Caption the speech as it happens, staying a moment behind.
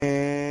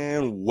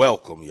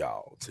welcome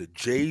y'all to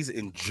Jay's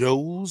and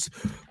Joe's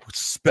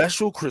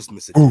special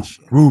Christmas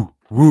edition. Woo,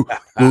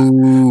 I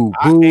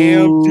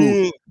am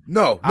Dean.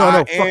 No. I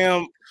Fuck,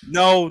 am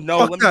no.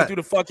 fuck Let me that. do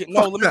the fucking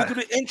Fuck Let that. me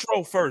do the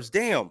intro first.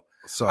 Damn.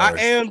 Sorry.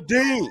 I am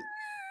Dean.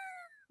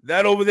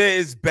 That over there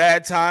is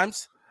Bad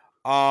Times.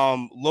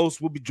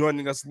 Los will be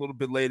joining us a little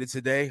bit later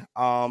today.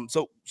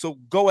 So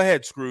go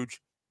ahead,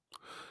 Scrooge.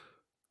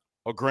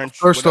 Or Grinch.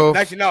 First whatever. off,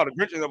 Actually, no, the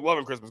Grinch is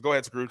loving Christmas. Go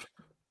ahead, Scrooge.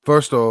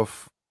 First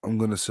off, I'm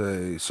gonna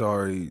say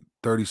sorry.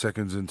 30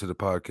 seconds into the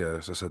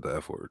podcast, I said the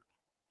F word.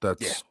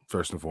 That's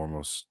first and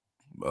foremost.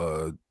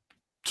 Throw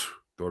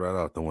that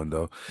out the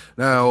window.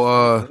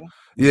 Now,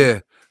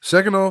 yeah.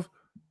 Second off,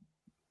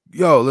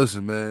 yo,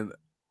 listen, man.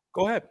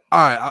 Go ahead. All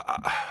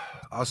right,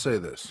 I'll say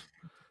this.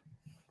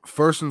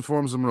 First and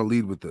foremost, I'm gonna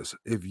lead with this.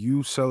 If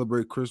you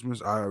celebrate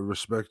Christmas, I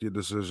respect your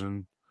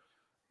decision.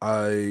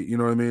 You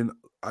know what I mean?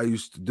 I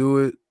used to do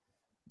it.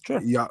 Sure.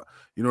 Yeah,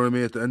 you know what I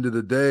mean? At the end of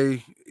the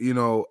day,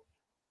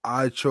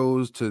 I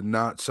chose to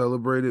not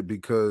celebrate it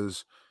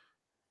because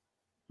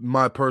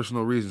my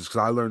personal reasons,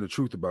 because I learned the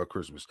truth about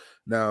Christmas.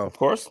 Now, of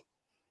course.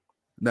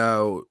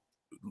 Now,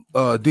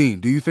 Dean,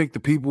 do you think the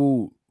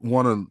people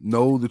want to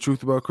know the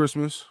truth about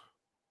Christmas?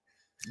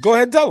 Go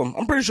ahead and tell them.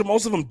 I'm pretty sure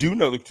most of them do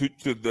know the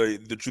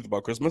truth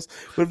about Christmas.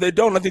 But if they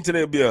don't, I think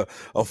today will be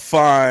a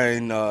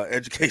fine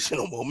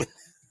educational moment.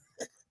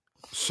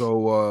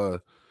 So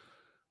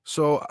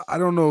I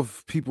don't know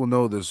if people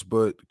know this,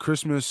 but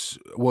Christmas,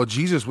 well,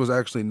 Jesus was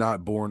actually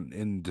not born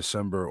in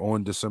December,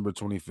 on December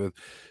 25th.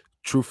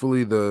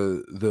 Truthfully,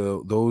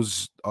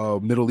 those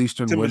Middle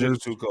Eastern winters,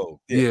 too cold.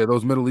 Yeah,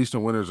 those Middle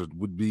Eastern winters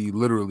would be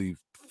literally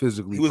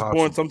physically. He was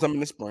born sometime in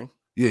the spring.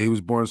 Yeah, he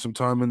was born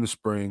sometime in the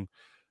spring.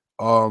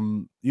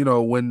 When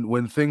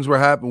things were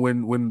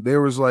happening, when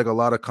there was like a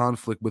lot of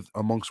conflict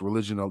amongst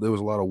religion, there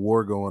was a lot of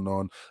war going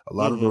on. A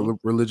lot of the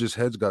religious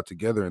heads got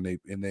together and they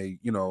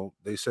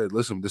said,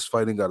 "Listen, this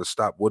fighting got to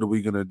stop. What are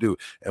we gonna do?"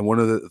 And one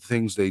of the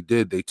things they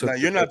did, they took. Now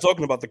you're not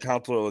talking about the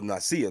Council of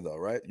Nicaea, though,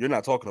 right? You're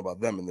not talking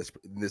about them in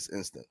this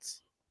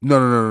instance.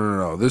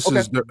 No. This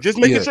is just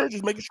making sure.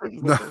 Just making sure.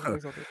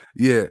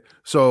 Yeah.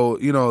 So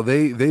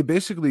they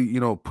basically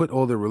put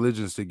all their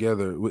religions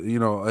together. They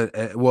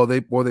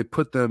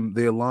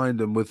aligned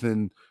them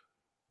within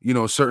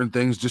certain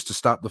things just to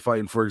stop the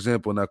fighting. For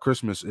example, now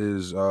Christmas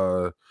is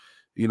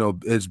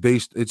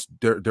it's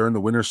during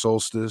the winter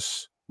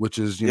solstice, which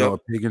is a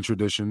pagan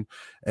tradition,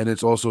 and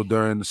it's also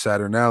during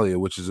Saturnalia,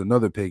 which is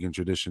another pagan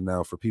tradition.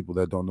 Now, for people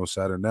that don't know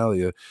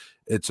Saturnalia,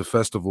 it's a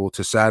festival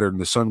to Saturn,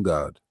 the sun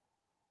god.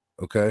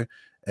 Okay.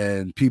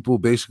 And people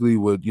basically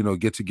would,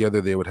 get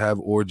together. They would have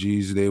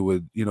orgies. They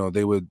would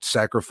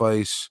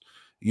sacrifice,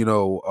 they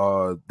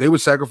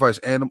would sacrifice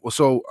animals.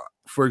 So,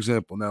 for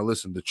example, now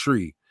listen, the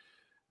tree,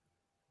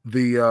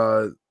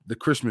 the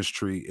Christmas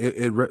tree,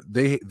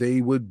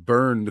 they would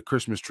burn the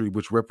Christmas tree,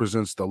 which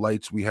represents the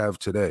lights we have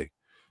today.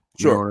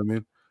 You know what I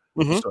mean?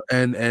 Mm-hmm. So,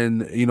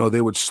 and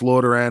they would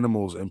slaughter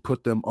animals and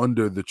put them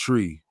under the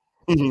tree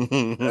as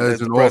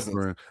an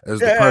offering, as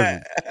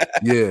the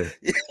present.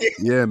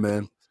 Yeah,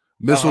 man.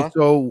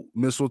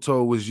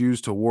 Mistletoe was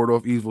used to ward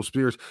off evil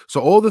spirits.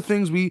 So all the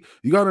things you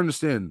got to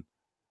understand.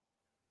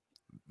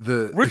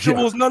 The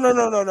rituals. No.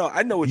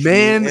 I know what you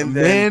mean. And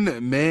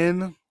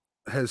man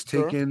has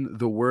taken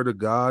the word of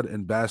God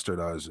and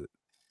bastardized it.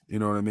 You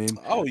know what I mean?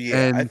 Oh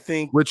yeah. And I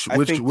think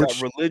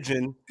that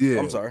religion. Yeah.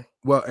 I'm sorry.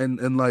 Well,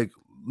 and like,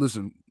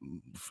 listen,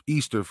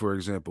 Easter, for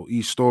example,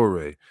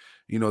 Eastore.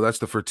 That's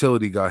the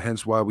fertility god.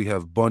 Hence why we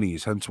have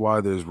bunnies. Hence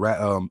why there's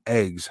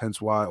eggs.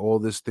 Hence why all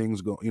these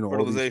things go.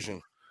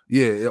 Fertilization.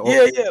 Yeah.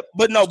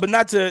 But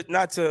not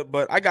to.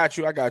 But I got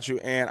you.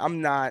 And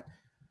I'm not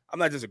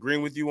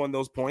disagreeing with you on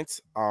those points.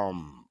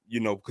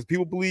 Because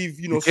people believe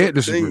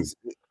certain things.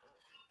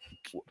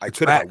 I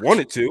could if I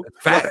wanted to.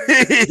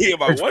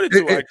 If I wanted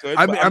to, I could.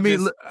 I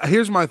mean,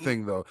 here's my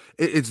thing though.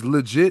 It's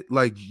legit.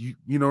 Like you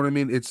know what I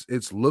mean.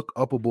 It's look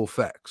upable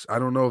facts. I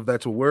don't know if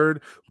that's a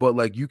word, but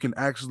like you can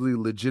actually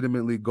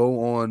legitimately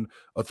go on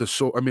a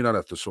thesaurus. I mean, not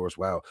a thesaurus.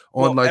 Wow.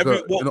 On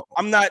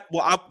I'm not.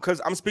 Well, because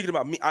I'm speaking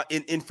about me.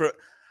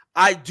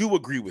 I do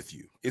agree with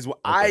you. Is what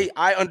I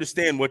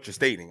understand what you're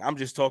stating. I'm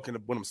just talking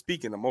when I'm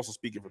speaking. I'm also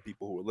speaking for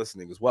people who are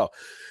listening as well.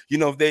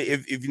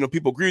 If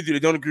people agree with you, they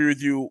don't agree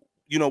with you.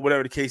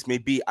 Whatever the case may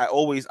be,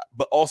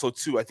 but also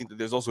too, I think that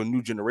there's also a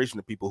new generation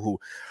of people who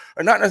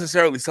are not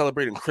necessarily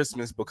celebrating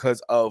Christmas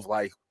because of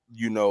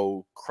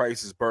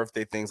Christ's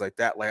birthday, things like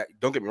that. Like,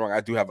 don't get me wrong, I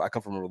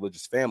come from a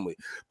religious family,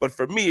 but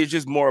for me, it's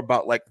just more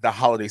about like the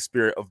holiday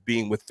spirit of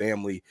being with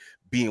family,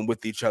 being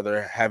with each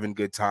other, having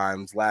good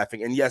times,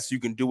 laughing. And yes, you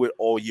can do it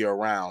all year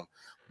round,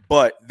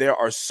 but there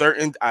are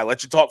certain. I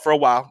let you talk for a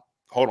while.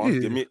 Hold on,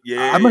 give me.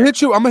 Yeah, I'm gonna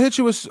hit you. I'm gonna hit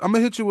you with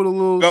a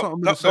little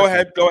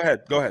something. Go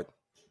ahead.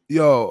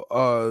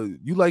 Yo,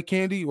 you like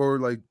candy or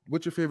like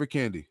what's your favorite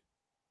candy?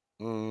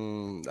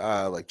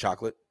 Like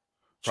chocolate.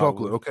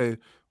 Chocolate. Okay.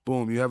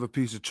 Boom. You have a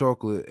piece of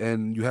chocolate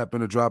and you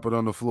happen to drop it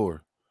on the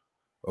floor.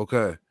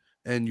 Okay.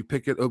 And you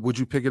pick it up. Would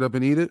you pick it up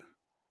and eat it?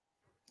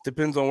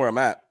 Depends on where I'm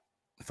at.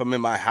 If I'm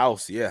in my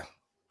house, yeah.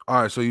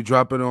 All right, so you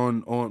drop it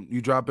on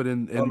you drop it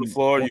in on the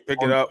floor. You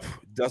pick it up,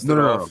 dust it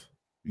no. off.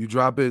 You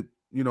drop it,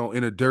 in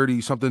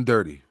a something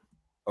dirty.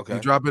 Okay. You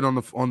drop it on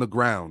the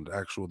ground,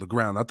 the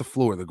ground, not the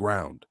floor, the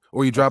ground.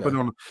 Or you drop it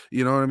on,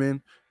 you know what I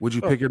mean? Would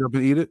you pick it up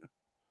and eat it?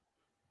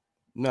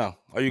 No.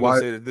 Are you gonna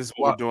say that this is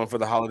what we're doing for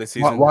the holiday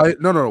season? Why?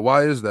 No.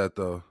 Why is that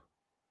though?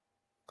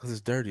 Because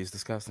it's dirty. It's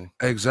disgusting.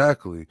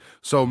 Exactly.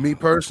 So me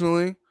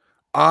personally,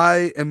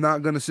 I am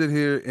not gonna sit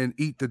here and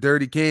eat the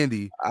dirty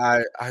candy.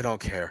 I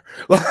don't care.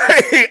 Like,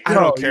 I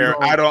don't care.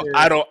 I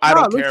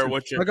don't care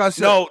what you're. Like I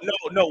said,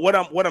 no.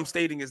 What I'm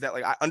stating is that,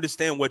 like, I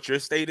understand what you're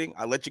stating.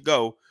 I let you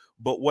go.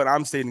 But what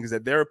I'm stating is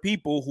that there are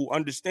people who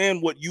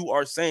understand what you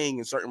are saying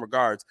in certain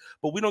regards,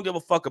 but we don't give a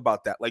fuck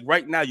about that. Like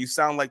right now, you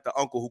sound like the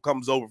uncle who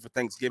comes over for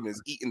Thanksgiving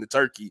is eating the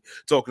turkey,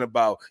 talking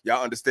about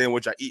y'all understand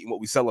what y'all eat and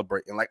what we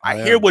celebrate. And like,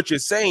 I hear what you're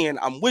saying.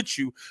 I'm with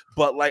you,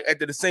 but like at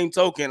the same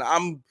token,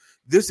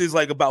 this is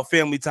like about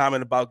family time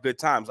and about good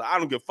times. Like, I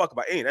don't give a fuck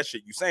about any of that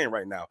shit you saying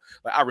right now.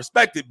 Like I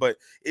respect it, but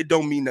it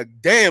don't mean a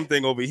damn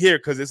thing over here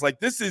because it's like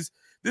this is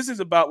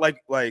about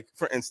like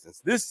for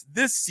instance, this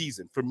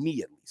season for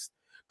me at least.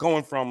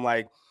 Going from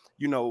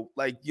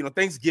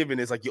Thanksgiving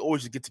is like you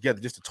always just get together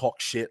just to talk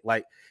shit.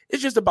 Like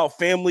it's just about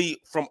family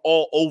from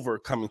all over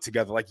coming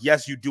together. Like,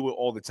 yes, you do it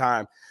all the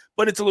time,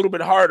 but it's a little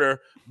bit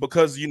harder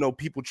because,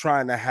 people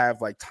trying to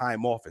have like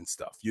time off and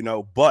stuff,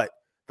 but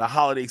the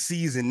holiday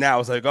season now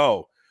is like,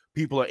 oh,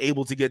 people are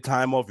able to get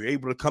time off. You're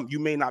able to come. You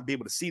may not be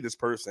able to see this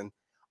person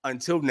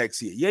until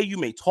next year. Yeah, you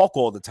may talk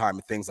all the time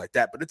and things like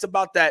that, but it's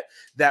about that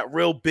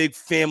real big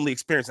family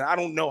experience. And I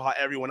don't know how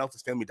everyone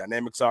else's family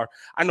dynamics are.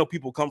 I know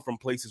people come from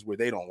places where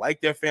they don't like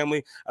their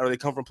family. I know they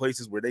come from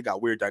places where they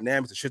got weird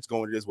dynamics. The shit's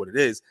going, it is what it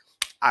is.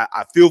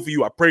 I feel for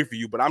you. I pray for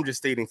you, but I'm just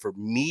stating for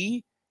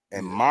me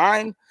and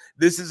mine,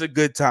 this is a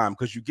good time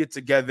because you get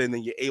together and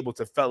then you're able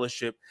to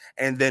fellowship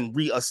and then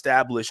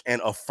reestablish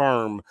and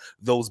affirm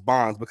those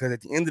bonds. Because at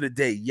the end of the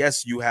day,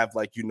 yes, you have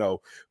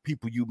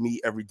people you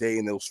meet every day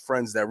and those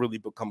friends that really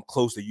become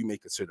close that you may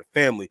consider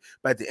family.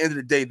 But at the end of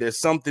the day, there's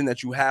something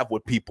that you have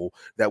with people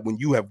that when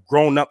you have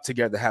grown up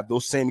together, have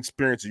those same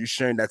experiences, you're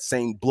sharing that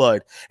same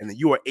blood, and then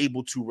you are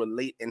able to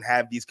relate and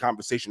have these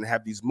conversations and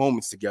have these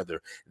moments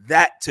together.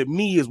 That to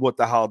me is what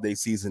the holiday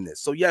season is.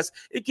 So yes,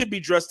 it can be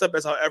dressed up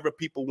as however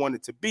people want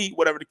it to be,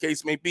 whatever the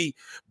case may be.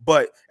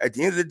 But at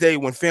the end of the day,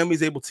 when family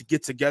is able to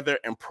get together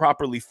and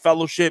properly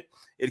fellowship,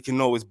 it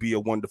can always be a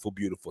wonderful,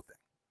 beautiful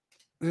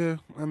thing. Yeah,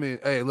 I mean,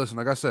 hey, listen,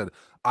 like I said,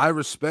 I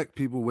respect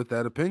people with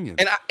that opinion,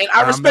 and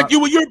I respect you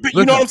with your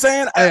opinion. You know what I'm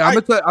saying? Hey, I'm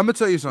gonna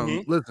tell you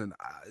something. Mm-hmm. Listen,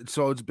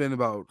 so it's been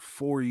about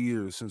 4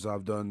 years since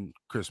I've done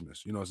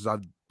Christmas. Since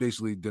I've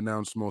basically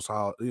denounced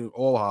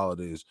all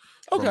holidays.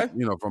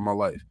 From my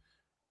life.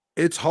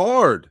 It's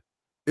hard.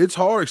 It's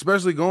hard,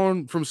 especially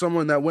going from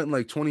someone that went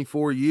like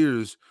 24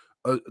 years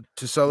to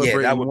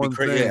celebrate. Yeah, that would be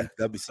crazy. Yeah,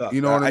 that'd be sucked.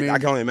 You know what I mean? I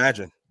can only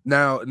imagine.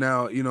 Now,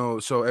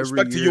 so every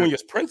respect to you and your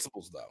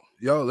principles, though.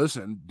 Yo,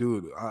 listen,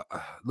 dude.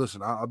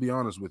 I'll be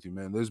honest with you,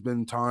 man. There's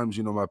been times,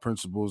 my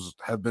principles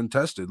have been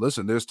tested.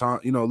 Listen, there's time,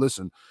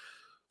 listen.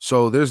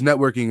 So there's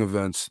networking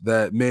events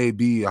that may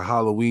be a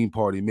Halloween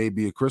party, may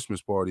be a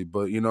Christmas party,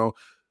 but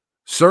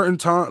certain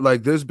time,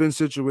 like there's been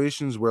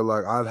situations where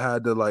like I've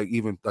had to like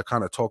even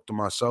kind of talk to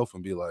myself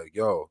and be like,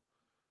 yo,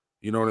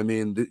 you know what I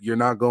mean? You're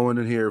not going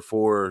in here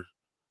for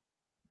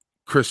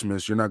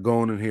Christmas. You're not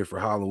going in here for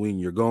Halloween.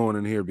 You're going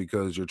in here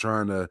because you're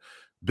trying to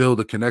build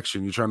a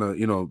connection. You're trying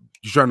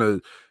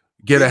to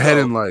get ahead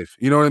in life.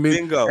 You know what I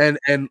mean? Bingo.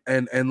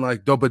 And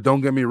like, but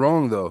don't get me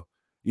wrong though.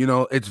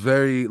 It's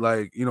very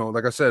like,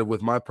 like I said,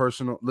 with my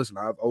personal, listen,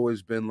 I've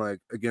always been like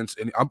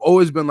I've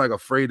always been like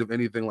afraid of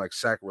anything like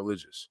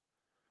sacrilegious.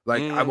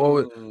 Like I've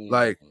always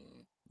like,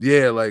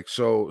 yeah, like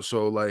so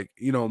like,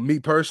 me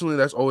personally,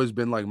 that's always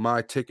been like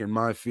my tick and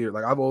my fear.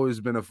 Like I've always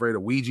been afraid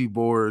of Ouija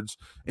boards.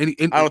 I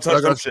don't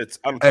touch them shits.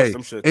 I don't touch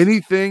them shits.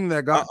 Anything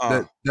that got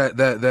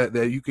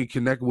that you can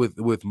connect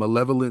with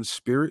malevolent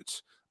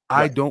spirits.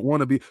 Right. I don't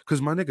want to be,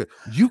 because my nigga,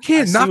 you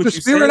can't knock a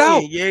spirit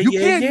out. You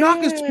can't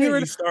knock a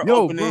spirit. You start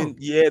opening,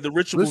 the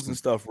rituals and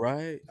stuff,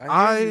 right?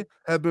 I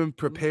have been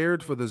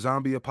prepared for the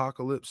zombie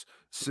apocalypse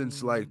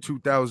since like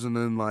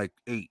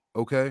 2008.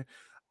 Okay.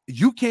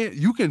 You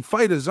can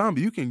fight a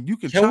zombie. You can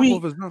chop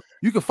off a zombie.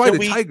 You can fight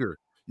a tiger.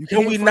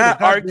 Can we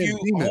not argue?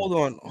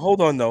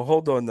 Hold on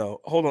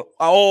though.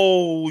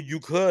 Oh,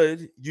 you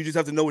could. You just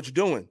have to know what you're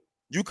doing.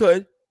 You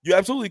could. You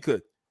absolutely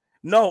could.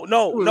 No.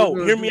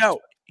 Hear me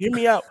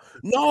out.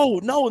 No,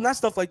 not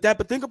stuff like that.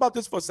 But think about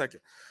this for a second.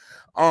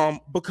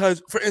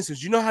 Because for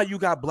instance, you know how you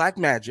got black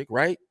magic,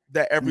 right?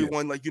 That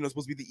everyone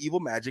supposed to be the evil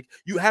magic.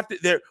 You have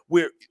to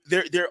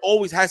there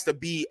always has to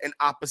be an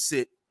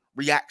opposite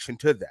reaction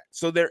to that.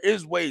 So there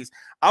is ways.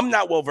 I'm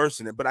not well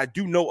versed in it, but I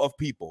do know of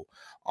people,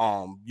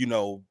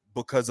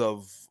 because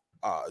of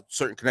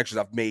certain connections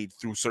I've made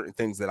through certain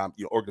things that I'm,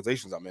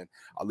 organizations I'm in.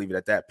 I'll leave it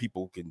at that.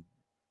 People can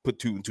put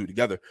two and two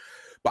together.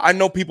 But I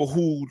know people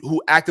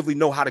who actively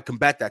know how to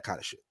combat that kind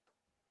of shit.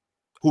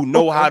 Who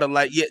know how to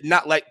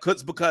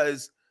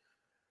because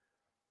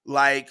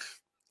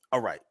all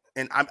right.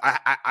 and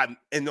I'm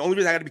and the only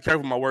reason I got to be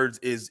careful with my words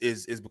is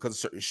because of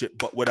certain shit,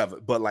 but whatever.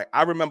 But like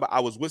I remember I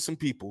was with some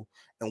people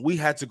and we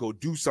had to go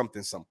do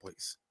something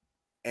someplace,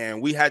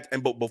 and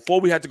but before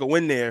we had to go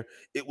in there,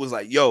 it was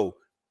like, yo,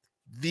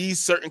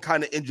 these certain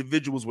kind of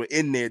individuals were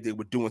in there. They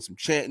were doing some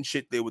chanting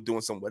shit. They were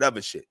doing some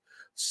whatever shit.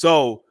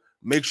 So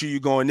make sure you're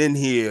going in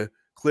here,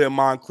 clear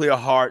mind, clear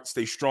heart,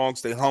 stay strong,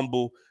 stay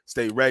humble,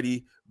 stay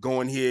ready.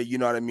 Go in here, you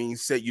know what I mean?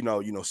 Say,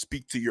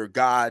 speak to your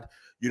God.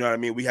 You know what I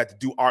mean? We had to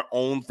do our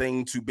own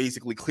thing to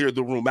basically clear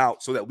the room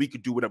out so that we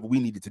could do whatever we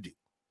needed to do.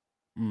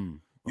 You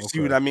see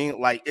what I mean?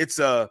 Like it's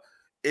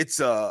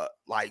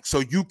like, so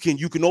you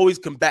can always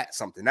combat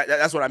something.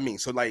 That's what I mean.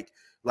 So like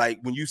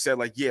when you said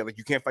like, yeah, like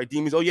you can't fight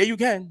demons. Oh yeah, you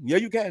can. Yeah,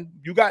 you can.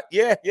 We got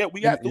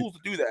tools to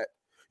do that.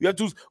 You have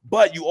tools,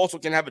 but you also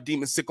can have a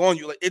demon sick on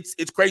you. Like it's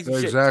crazy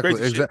shit. Exactly. It's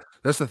crazy shit.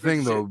 That's the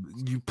thing though.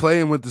 You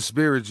playing with the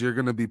spirits, you're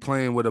gonna be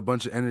playing with a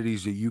bunch of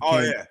entities that you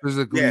can't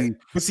physically. Yeah.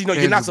 But see, no,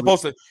 you're not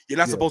supposed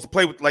to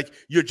play with, like,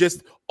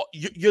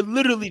 you're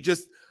literally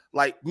just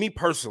like, me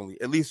personally,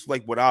 at least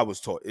like what I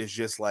was taught is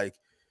just like,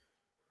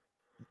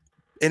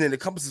 and it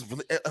encompasses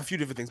a few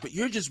different things, but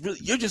you're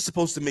just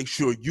supposed to make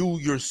sure you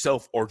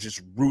yourself are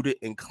just rooted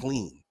and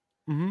clean.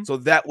 So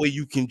that way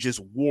you can just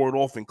ward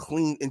off and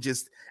clean and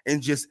just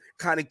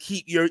kind of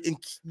keep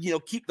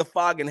keep the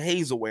fog and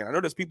haze away. And I know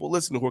there's people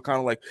listening who are kind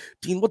of like,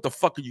 Dean, what the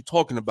fuck are you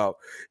talking about?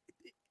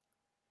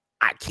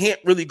 I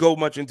can't really go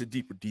much into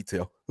deeper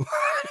detail,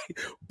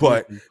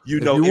 but if you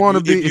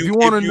want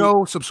to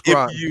know,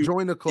 subscribe,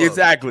 join the club.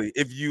 Exactly.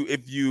 If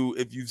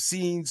you've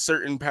seen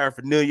certain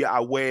paraphernalia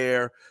I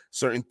wear,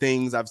 certain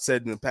things I've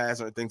said in the past,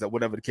 certain things that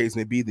whatever the case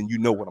may be, then you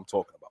know what I'm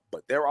talking about.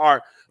 But there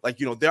are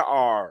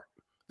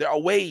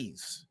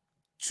ways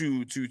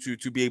to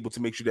be able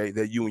to make sure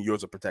that you and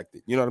yours are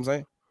protected. You know what I'm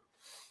saying?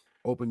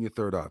 Open your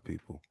third eye,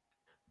 people.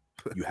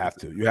 You have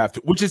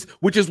to.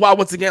 Which is why,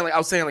 once again, like I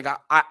was saying, like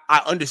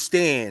I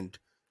understand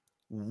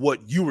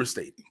what you were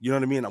stating. You know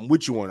what I mean? I'm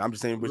with you on it. I'm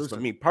just saying, which for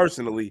me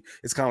personally,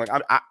 it's kind of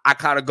like I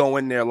kind of go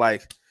in there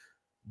like,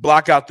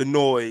 block out the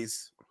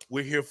noise.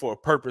 We're here for a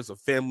purpose of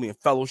family and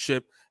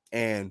fellowship.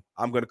 And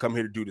I'm going to come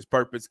here to do this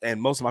purpose.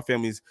 And most of my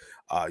families,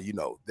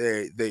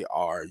 they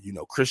are,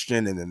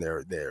 Christian, and then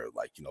they're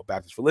like,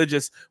 Baptist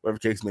religious, whatever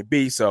the case may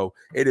be. So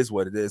it is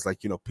what it is. Like,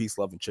 peace,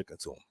 love, and chicken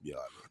to them. You know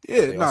what I mean?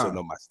 Yeah. They also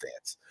know my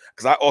stance.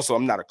 Because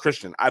I'm not a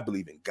Christian. I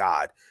believe in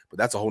God, but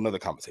that's a whole nother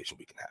conversation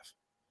we can have.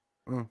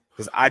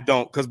 Because I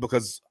don't,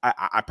 because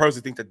I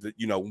personally think that,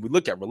 when we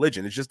look at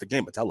religion, it's just a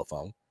game of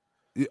telephone.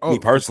 Me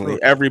personally,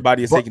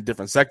 everybody is taking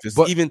different sectors.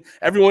 But even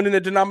everyone in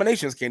the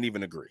denominations can't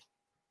even agree.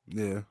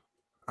 Yeah.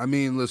 I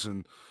mean,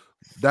 listen,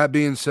 that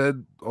being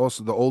said,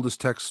 also the oldest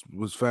text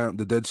was found,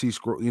 the Dead Sea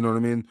Scroll, you know what I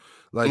mean?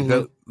 Like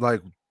that,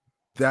 like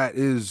that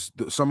is,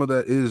 some of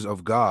that is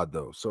of God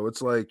though. So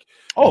it's like,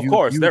 of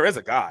course, there is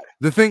a God.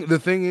 The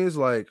thing is,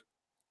 like,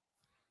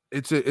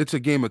 it's a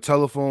game of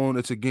telephone.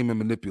 It's a game of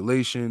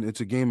manipulation. It's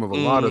a game of a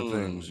lot of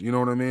things. You know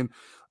what I mean?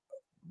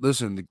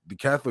 Listen, the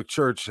Catholic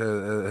Church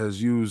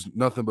has used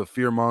nothing but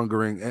fear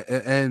mongering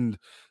and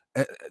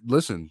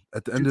listen,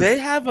 at the end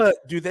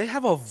do they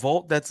have a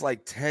vault that's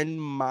like 10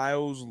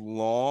 miles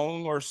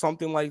long or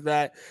something like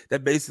that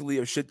basically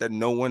of shit that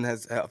no one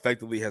has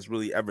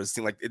really ever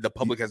seen, like the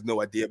public has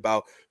no idea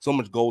about, so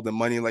much gold and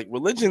money, like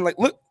religion, like,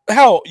 look,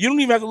 hell, you don't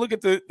even have to look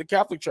at the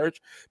Catholic Church,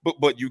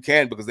 but you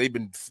can, because they've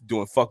been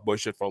doing fuckboy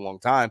shit for a long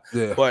time.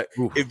 But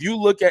if you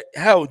look at,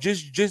 hell,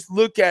 just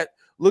look at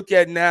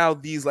now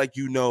these, like,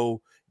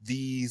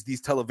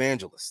 these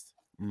televangelists.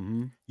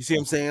 You see what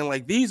I'm saying?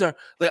 Like, these are,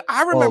 like,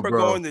 I remember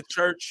going to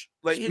church.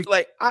 Can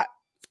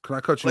I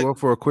cut you off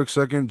for a quick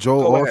second?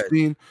 Joel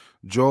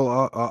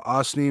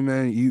Osteen,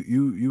 man,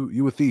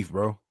 you a thief,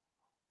 bro.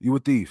 You a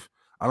thief.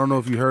 I don't know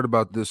if you heard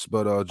about this,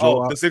 but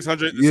Joel, the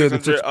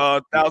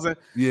 600,000,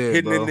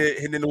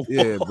 hidden in the wall.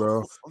 Yeah,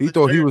 bro. He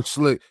thought he was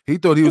slick. He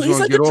thought he was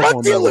going to get off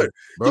on that,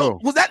 bro.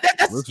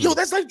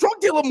 That's like drug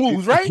dealer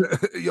moves, right?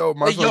 Yo,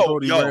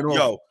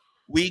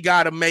 we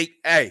gotta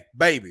make,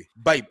 baby,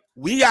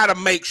 we gotta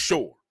make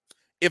sure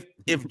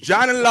if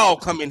John and Law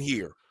come in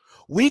here,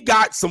 we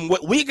got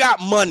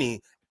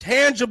money,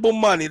 tangible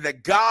money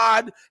that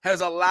God has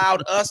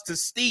allowed us to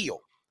steal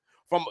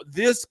from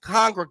this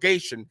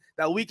congregation,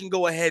 that we can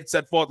go ahead,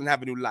 set forth, and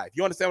have a new life.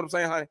 You understand what I'm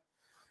saying, honey?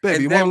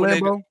 Baby, you want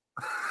Lambo?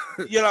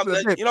 You know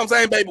what I'm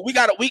saying, baby? We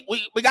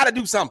gotta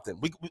do something.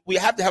 We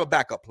have to have a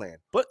backup plan.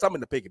 Put something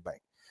in the piggy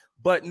bank.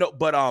 What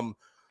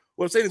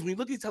I'm saying is, when you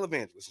look at these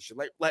televangelists and shit,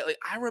 like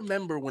I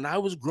remember when I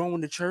was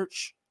growing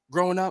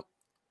up,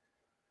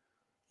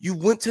 you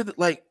went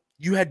to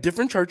you had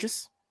different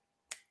churches.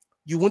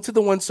 You went to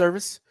the one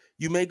service.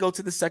 You may go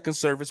to the second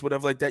service,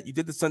 whatever like that. You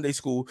did the Sunday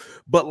school,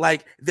 but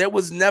like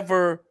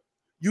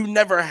you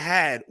never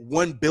had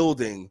one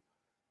building,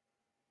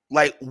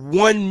 like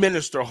one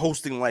minister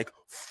hosting like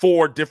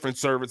 4 different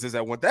services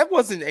at once. That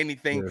wasn't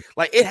anything.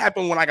 Like, it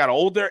happened when I got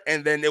older,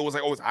 and then it was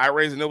like, it's high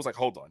raised, and it was like,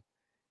 hold on.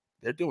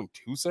 They're doing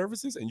 2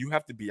 services and you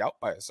have to be out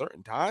by a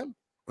certain time?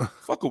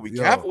 Fuck, are we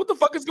careful? What the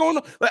fuck is going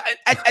on? Like,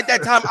 at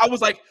that time, I was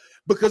like,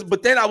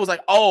 but then I was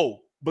like, oh,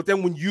 but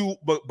then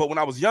when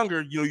I was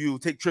younger, you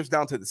take trips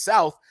down to the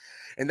South,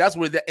 and that's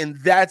where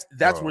that's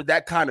where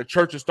that kind of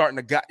church is starting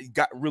to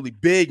got really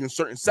big in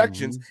certain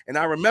sections. And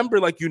I remember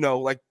like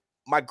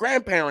my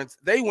grandparents,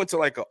 they went to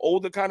like an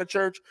older kind of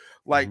church,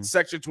 like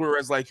sections where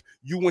it's like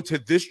you went to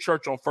this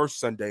church on first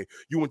Sunday,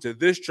 you went to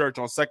this church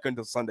on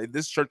second Sunday,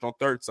 this church on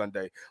third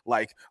Sunday,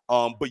 like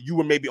but you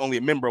were maybe only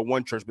a member of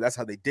one church, but that's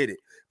how they did it.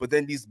 But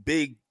then these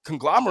big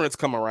conglomerates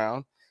come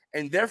around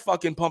and they're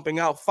fucking pumping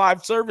out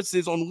 5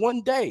 services on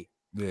one day.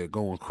 Yeah,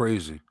 going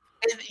crazy.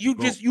 And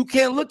you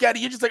can't look at it.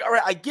 You're just like, all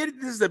right, I get it,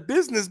 this is a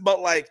business,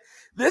 but like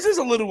this is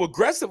a little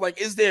aggressive.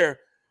 Like, is there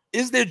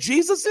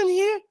Jesus in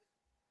here?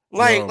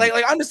 Like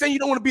I understand you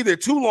don't want to be there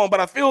too long, but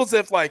I feel as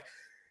if like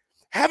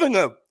having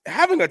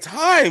a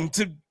time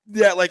to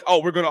that, like, oh,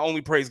 we're gonna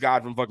only praise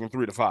God from fucking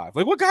 3 to 5.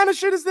 Like, what kind of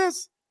shit is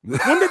this?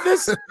 When did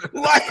this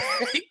like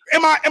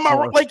am I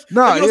wrong? Like,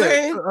 no, you know what I'm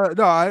saying?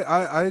 No,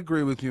 I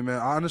agree with you,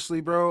 man. Honestly,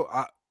 bro,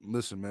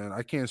 listen, man,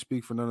 I can't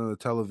speak for none of the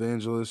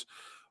televangelists,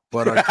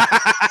 but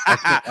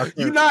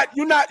you're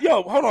not,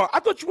 yo, hold on.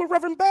 I thought you were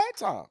Reverend Bad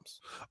Times.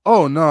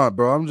 Oh no,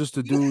 bro. I'm just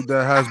a dude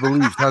that has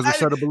beliefs, has a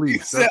set of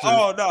beliefs.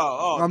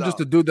 I'm just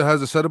a dude that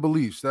has a set of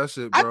beliefs. That's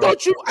it, bro.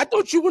 I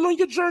thought you went on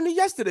your journey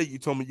yesterday. You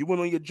told me you went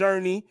on your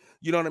journey.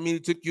 You know what I mean?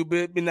 It took you a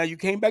bit, but now you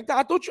came back down.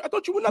 I thought you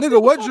went.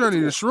 Nigga, what journey?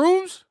 The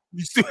shrooms?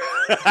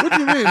 What do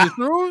you mean? The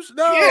shrooms?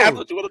 No. Yeah, I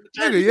thought you went on the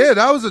journey. Nigga, yeah,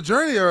 that was a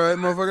journey, all right,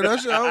 motherfucker. That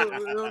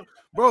shit,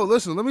 bro,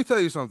 listen, let me tell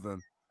you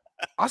something.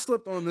 I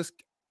slept on this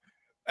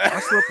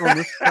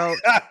couch.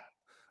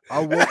 I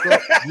woke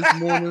up this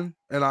morning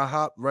and I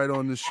hopped right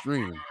on this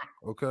stream.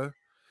 Okay,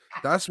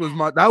 that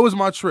was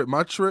my trip.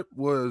 My trip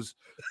was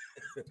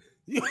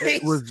you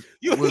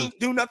ain't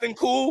do nothing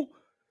cool,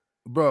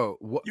 bro.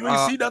 You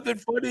ain't see nothing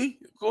funny.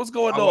 What's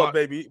going on,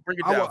 baby? Bring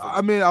it down.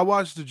 I mean, I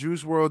watched the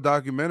Juice WRLD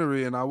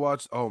documentary and I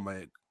watched. I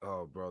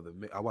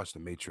watched The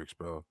Matrix,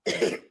 bro.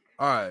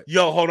 All right.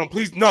 Yo, hold on,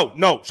 please.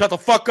 No. Shut the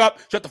fuck up.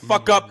 Shut the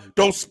fuck up.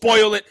 Don't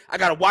spoil it. I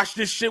gotta watch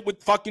this shit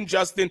with fucking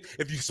Justin.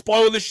 If you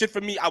spoil this shit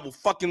for me, I will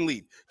fucking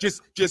leave.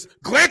 Just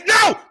glance.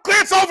 No!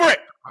 Glance over it.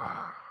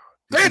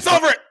 Glance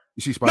over it.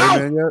 You see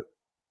Spider-Man yet?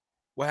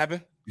 What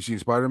happened? You seen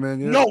Spider-Man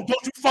yet? No,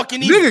 don't you fucking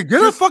nigga,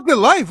 get a fucking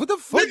life. What the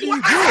fuck are you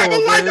doing? I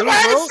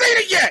haven't seen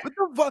it yet. What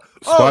the fuck?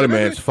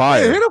 Spider-Man's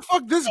fire. Where the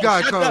fuck this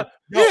guy come?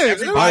 Yeah,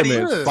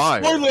 Spider-Man's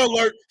fire. Spoiler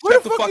alert. Where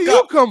the fuck do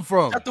you come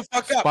from? Shut the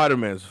fuck up.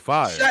 Spider-Man's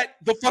fire. Shut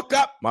the fuck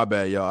up. My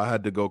bad, y'all. I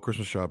had to go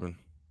Christmas shopping.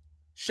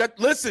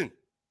 Listen.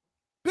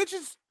 Bitch,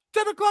 it's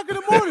 10 o'clock in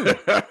the morning.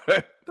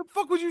 The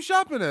fuck was you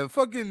shopping at?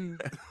 Fucking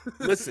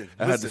listen.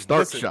 I had to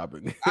start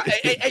shopping.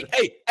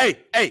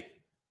 Hey.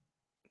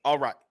 All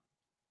right.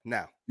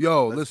 Now.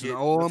 Yo, listen,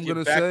 all I'm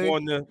gonna say.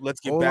 Let's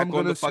get back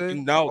on the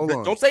fucking. No,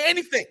 don't say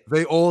anything.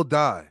 They all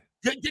die.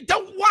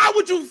 Why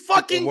would you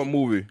fucking? What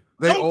movie?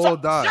 They all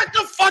die. Shut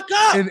the fuck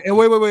up. And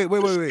wait.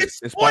 It's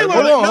spoiler.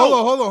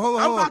 Hold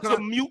on. I'm about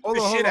to mute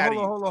the shit out of you.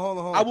 Hold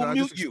on. I will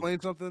mute you. Explain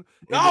something.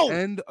 No. At the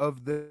end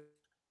of the.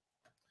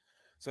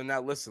 So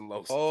now listen,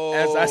 Los. Oh,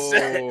 as I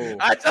said,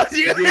 I told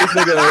you. He gave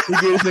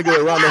this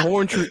nigga around the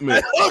horn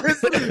treatment. This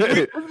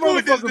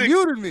motherfucker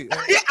muted me.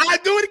 I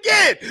do it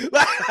again.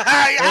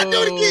 I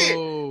do it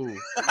again.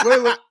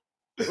 Wait.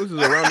 This is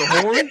around the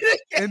horn.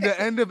 In the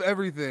end of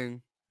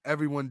everything,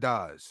 everyone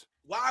dies.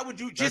 Why would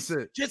you just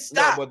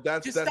stop? No, but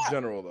that's stop.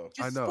 General though.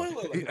 I know.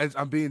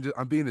 I'm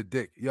being a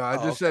dick. Yeah, I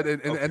just said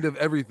in the end of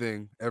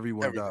everything,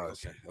 everyone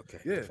dies. Okay.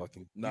 Yeah. But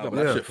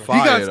that shit fire.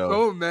 He got though.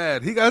 so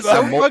mad. He got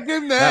so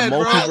fucking mad.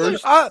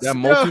 That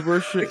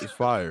multiverse shit is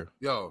fire.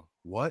 Yo,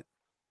 what?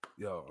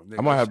 Yo, nigga,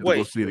 I might have to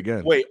go see it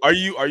again. Wait, are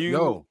you?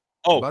 Yo,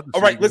 all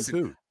right. Listen.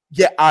 Too.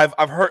 Yeah,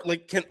 I've heard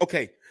like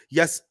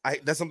yes,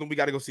 that's something we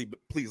got to go see. But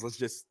please,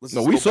 let's.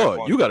 No, we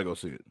saw it. You got to go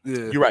see it.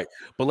 Yeah, you're right.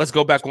 But let's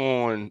go back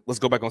on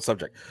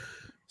subject.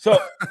 So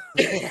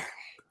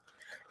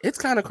it's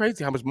kind of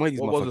crazy how much money these.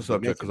 What was the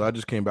subject? Because I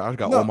just came back. I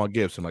got all my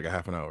gifts in like a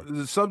half an hour.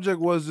 The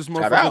subject was this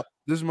motherfucker.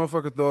 This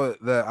motherfucker thought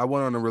that I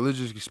went on a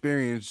religious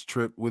experience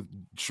trip with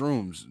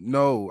shrooms.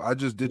 No, I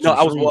just did.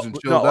 I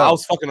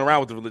was fucking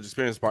around with the religious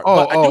experience part.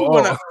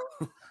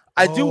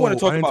 I do want to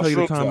talk about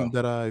the time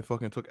that I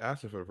fucking took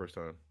acid for the first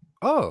time.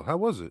 Oh, how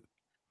was it?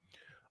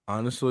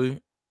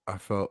 Honestly, I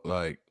felt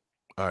like,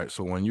 all right,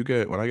 so when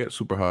I get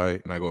super high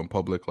and I go in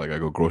public, like I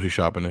go grocery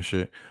shopping and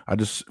shit, I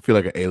just feel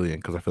like an alien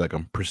because I feel like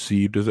I'm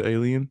perceived as an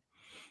alien.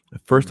 The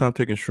first time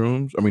taking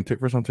first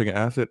time taking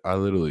acid, I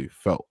literally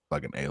felt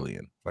like an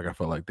alien. Like I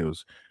felt like there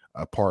was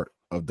a part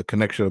of the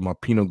connection of my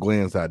pineal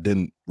glands that I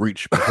didn't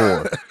reach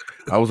before.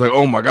 I was like,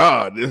 oh my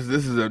God, this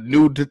is a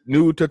new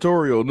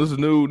tutorial. This is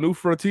new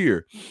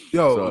frontier.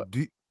 Yo, so,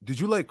 did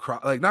you like cry?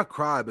 Like not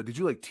cry, but did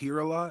you like tear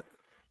a lot?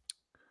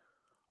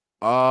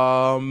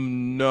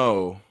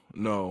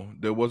 No,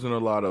 there wasn't a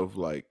lot of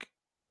like.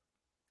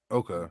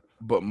 Okay,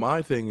 but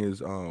my thing is,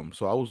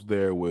 so I was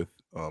there with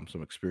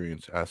some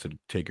experienced acid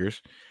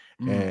takers,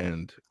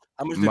 and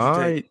how much did you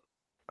take?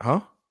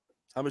 Huh?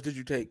 How much did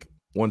you take?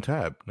 1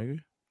 tab, nigga.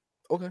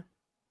 Okay.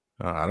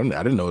 I didn't know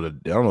I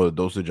don't know the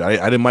dosage. I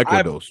didn't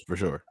microdose for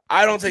sure.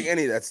 I don't take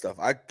any of that stuff.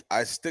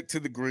 I stick to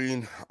the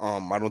green.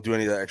 I don't do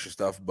any of that extra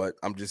stuff. But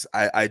I'm just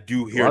I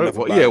do hear.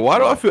 Why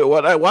do I feel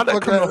why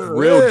that comes off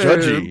real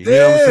judgy? You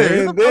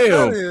know what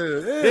I'm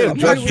saying? Damn,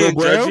 Judge Joe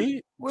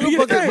Brown.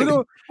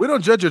 We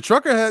don't judge your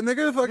trucker hat,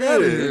 nigga. Fuck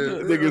out of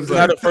here. Niggas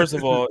like, first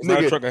of all, it's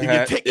not a trucker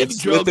hat.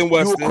 It's Smith and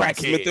Wesson.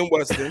 Smith and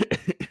Wesson.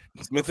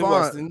 Smith and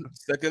Wesson.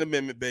 Second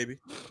Amendment, baby.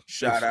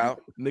 Shout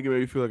out. Nigga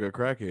made me feel like a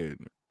crackhead.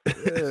 Yeah,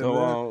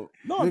 so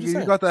no, nigga,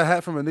 you got that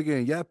hat from a nigga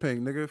in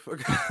Yapink, nigga.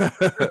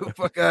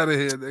 Fuck out of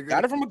here, nigga.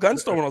 Got it from a gun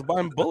store when I was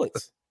buying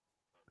bullets.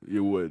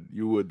 You would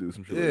do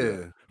some shit.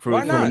 Yeah,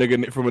 like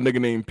that. From a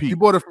nigga named Pete. You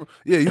bought it from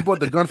you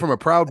bought the gun from a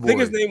Proud Boy. I think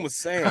his name was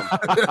Sam.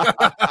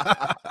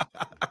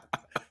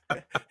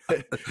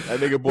 That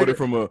nigga bought it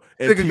from a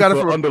nigga got it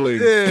from underling.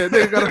 Yeah,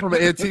 nigga got it from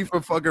an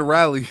Antifa fucking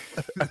rally.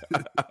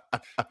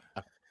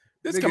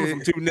 This coming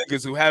from two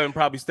niggas who haven't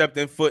probably stepped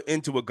in foot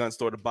into a gun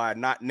store to buy a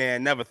not nah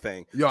never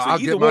thing. Yo, so I'll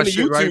get my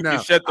shit right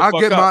now.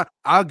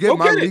 I'll get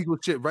my legal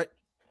shit right.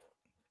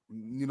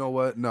 You know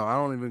what? No, I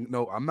don't even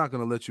know. I'm not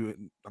gonna let you.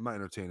 I'm not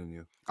entertaining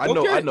you.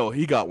 I know.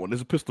 He got one.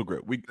 There's a pistol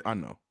grip. I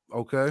know.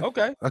 Okay.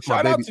 That's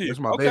my baby. That's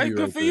my baby. Good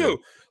right for there. you.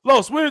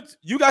 Los,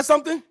 you got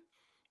something?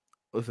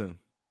 Listen.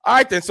 All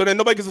right, then. So then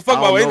nobody gives a fuck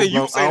about anything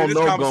you say in this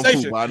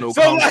conversation.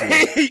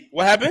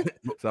 What happened?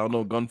 So I don't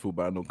know gun fu,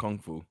 but I know kung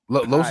fu.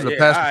 Los is a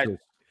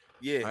pacifist.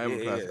 Yeah, I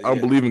don't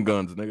believe in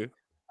guns, nigga.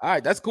 All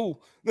right, that's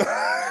cool.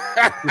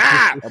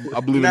 I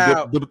believe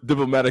in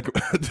diplomatic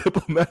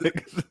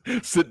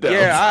sit down.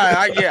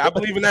 Yeah, I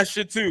believe in that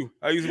shit too.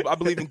 I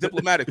believe in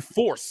diplomatic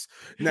force.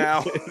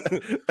 Now,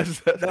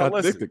 that's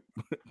listen.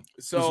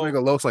 So this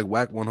nigga looks like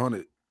Whack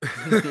 100.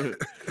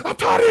 I'm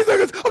tired of these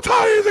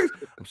niggas.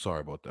 I'm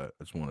sorry about that.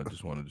 I just want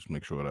to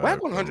make sure that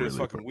Whack 100 is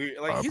fucking weird.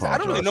 Like I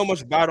don't really know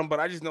much about him, but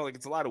I just know like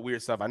it's a lot of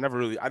weird stuff. I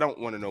don't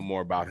want to know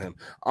more about him.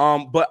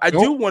 But I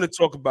do want to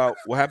talk about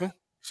what happened.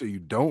 So you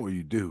don't or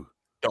you do?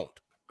 Don't.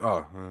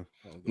 Oh,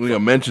 Leah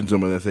mentions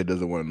him and then say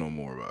doesn't want to know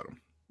more about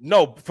him.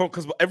 No,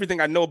 because everything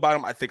I know about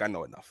him, I think I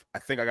know enough. I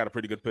think I got a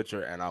pretty good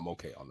picture, and I'm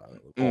okay on that.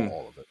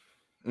 All of it.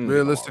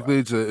 Realistically,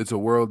 it's a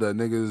world that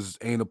niggas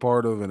ain't a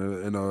part of, and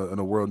in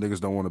a world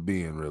niggas don't want to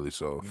be in. Really,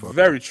 so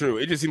very true.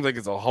 It just seems like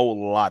it's a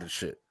whole lot of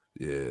shit.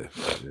 Yeah.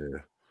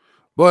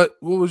 But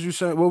what was you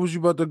saying? What was you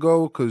about to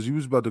go? Because you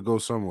was about to go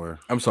somewhere.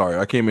 I'm sorry.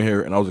 I came in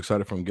here and I was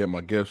excited from getting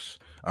my gifts.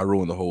 I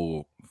ruined the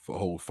whole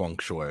feng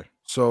shui.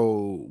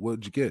 So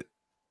what'd you get?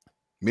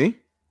 Me?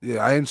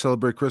 Yeah, I didn't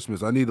celebrate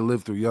Christmas. I need to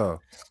live through y'all.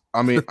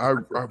 I mean, I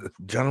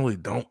generally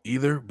don't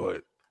either,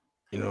 but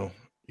you know,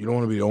 you don't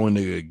want to be the only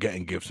nigga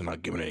getting gifts and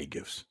not giving any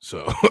gifts.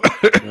 So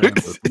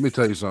let me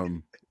tell you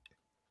something.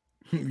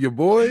 Your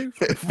boy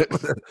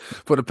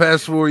for the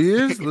past 4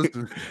 years.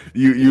 Listen,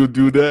 you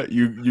do that.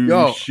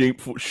 You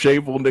shameful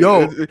nigga.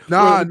 Yo,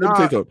 nah.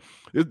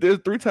 There's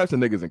 3 types of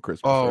niggas in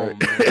Christmas. Oh,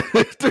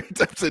 right? 3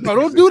 types of no,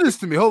 don't do this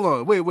to me. Hold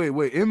on.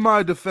 Wait. In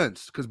my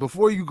defense, because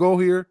before you go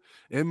here,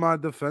 in my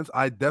defense,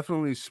 I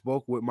definitely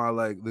spoke with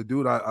the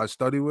dude I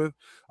study with.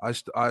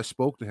 I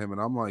spoke to him and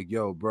I'm like,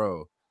 yo,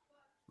 bro,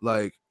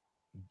 like,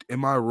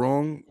 am I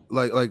wrong?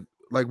 Like,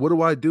 what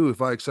do I do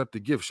if I accept a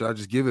gift? Should I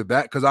just give it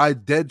back? Because I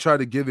did try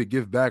to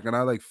give back, and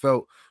I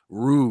felt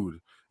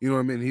rude. You know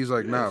what I mean? He's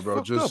like, nah,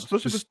 bro, just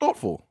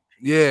thoughtful.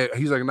 Yeah,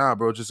 he's like, nah,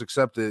 bro, just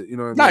accept it. You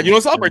know what I mean? You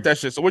don't celebrate that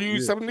shit. So what are you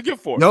accepting the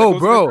gift for? No,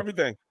 bro.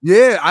 Everything.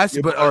 Yeah,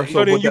 so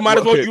then you might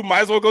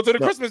as well go to the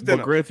Christmas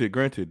dinner. But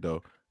granted,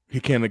 though, he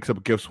can't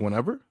accept gifts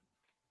whenever.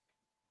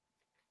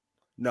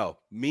 No,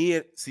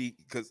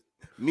 because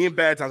me and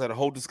Bad Times had a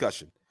whole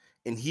discussion.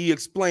 And he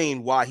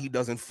explained why he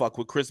doesn't fuck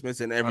with Christmas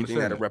and everything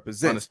that it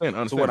represents.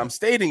 Understand. So what I'm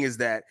stating is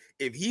that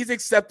if he's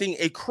accepting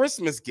a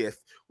Christmas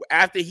gift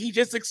after he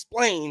just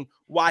explained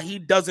why he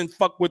doesn't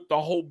fuck with the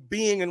whole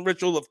being and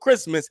ritual of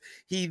Christmas,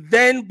 he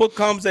then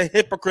becomes a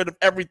hypocrite of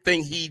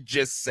everything he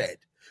just said.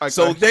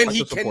 Then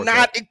he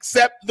cannot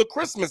accept the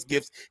Christmas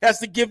gifts. He has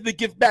to give the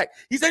gift back.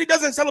 He said he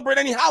doesn't celebrate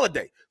any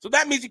holiday. So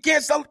that means you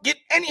can't get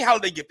any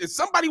holiday gift. If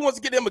somebody wants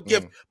to get him a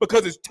gift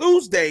because it's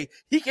Tuesday,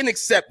 he can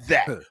accept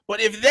that. But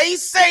if they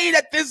say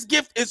that this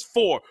gift is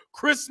for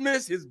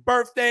Christmas, his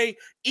birthday,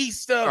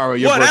 Easter,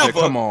 whatever, birthday,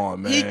 come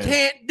on, man. He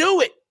can't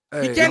do it.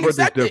 Hey, he can't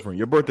accept it.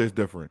 Your birthday's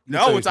different.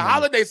 No, it's a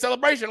holiday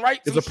celebration, right?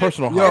 It's a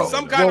personal holiday.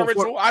 Some kind of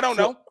ritual. I don't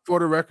know. For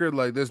the record,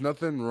 there's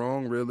nothing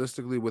wrong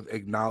realistically with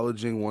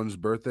acknowledging one's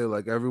birthday.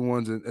 Like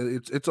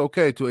it's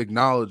okay to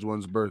acknowledge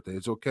one's birthday.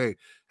 It's okay.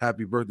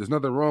 Happy birthday. There's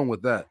nothing wrong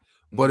with that.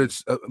 But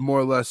it's more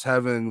or less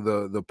having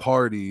the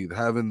party,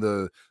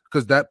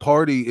 because that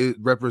party, it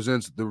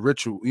represents the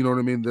ritual. You know what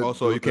I mean?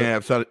 You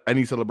can't have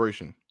any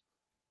celebration.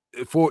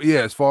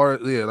 As far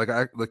as you know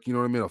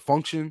what I mean, a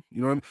function,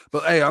 you know what I mean.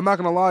 But hey, I'm not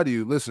gonna lie to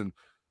you. Listen,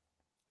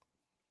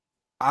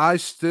 I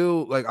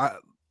still I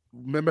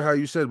remember how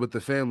you said with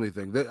the family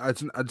thing that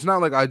it's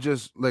not like I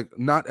just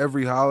not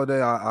every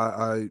holiday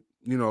I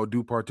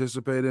do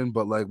participate in.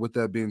 But like with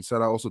that being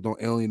said, I also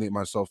don't alienate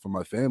myself from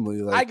my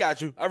family. Like I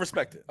got you. I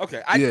respect it.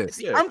 Okay.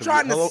 Yeah. I'm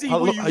trying to see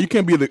where you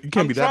can't be that.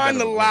 I'm trying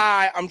to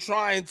lie. I'm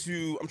trying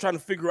to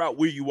figure out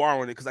where you are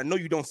on it because I know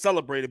you don't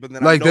celebrate it, but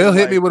then like they'll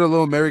hit me with a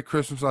little Merry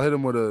Christmas. I'll hit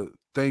them with a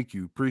thank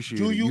you,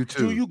 appreciate it. You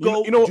too. Do you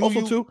go? You know do also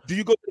you, too? Do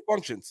you go to the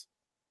functions?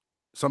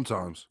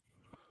 Sometimes.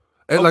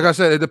 And like I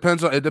said, it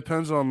depends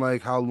on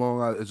like how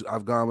long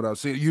I've gone without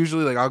seeing.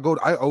 Usually, like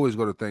I always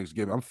go to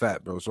Thanksgiving. I'm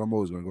fat, bro, so I'm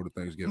always gonna go to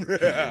Thanksgiving.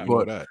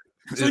 But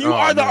so you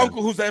are the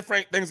uncle who's at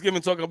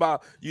Thanksgiving talking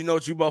about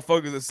what you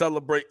motherfuckers that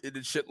celebrate it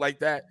and shit like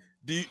that.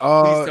 Do you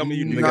please tell me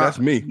you nigga, that's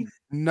me.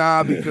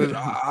 Nah, because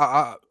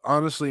I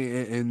honestly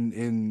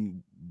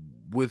in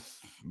with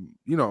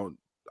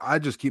I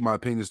just keep my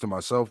opinions to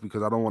myself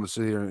because I don't want to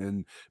sit here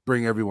and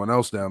bring everyone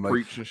else down.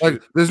 Like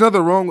there's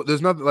nothing wrong.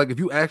 There's nothing like if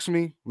you ask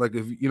me, like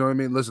if you know what I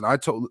mean. Listen,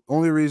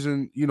 only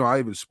reason I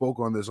even spoke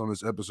on this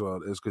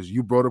episode is because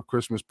you brought up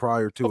Christmas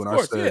prior to, and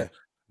I said,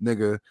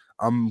 nigga,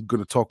 I'm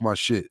gonna talk my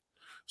shit.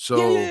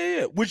 So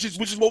yeah. Which is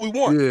what we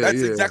want.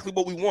 That's exactly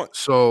what we want.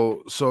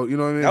 So you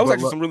know what I mean? That was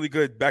actually some really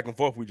good back and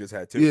forth we just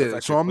had too. Yeah.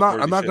 So I'm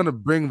not gonna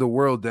bring the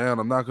world down.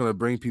 I'm not gonna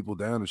bring people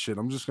down and shit.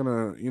 I'm just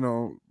gonna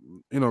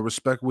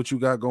respect what you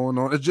got going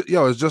on.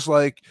 It's just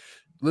like,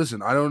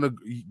 listen,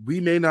 we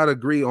may not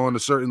agree on a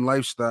certain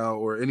lifestyle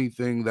or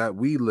anything that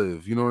we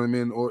live. You know what I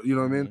mean? Or you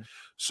know what I mean?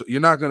 So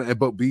you're not gonna,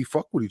 but be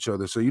fuck with each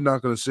other. So you're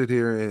not gonna sit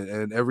here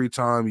and every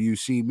time you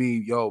see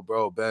me, yo,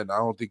 bro, Ben, I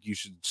don't think you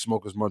should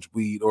smoke as much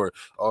weed, or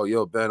oh,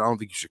 yo, Ben, I don't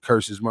think you should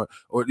curse as much,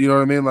 or you know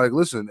what I mean? Like,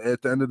 listen,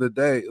 at the end of the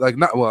day, like,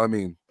 not well, I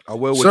mean, I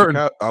will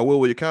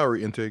with your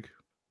calorie intake.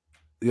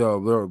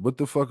 Yo, bro, what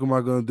the fuck am I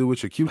gonna do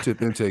with your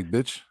Q-tip intake,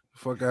 bitch?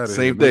 Fuck out of here.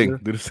 Same thing.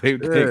 Do the same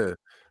thing.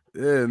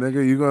 Yeah,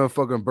 nigga, you gonna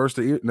fucking burst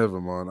the ear? Never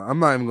mind. I'm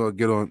not even gonna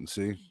get on.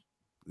 See,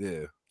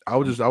 yeah. I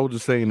was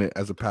just saying it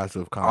as a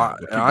passive comment.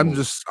 I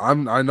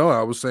know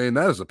I was saying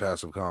that as a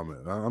passive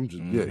comment. I'm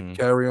just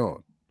carry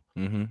on.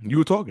 You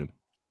were talking.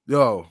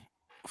 Yo,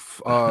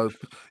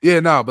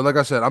 but like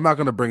I said, I'm not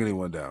gonna bring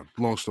anyone down.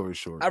 Long story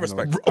short, I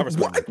respect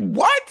it.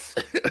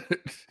 What?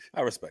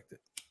 I respect it.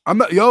 I'm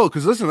not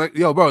because listen, like,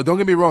 yo, bro, don't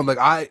get me wrong. Like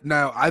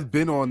I've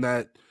been on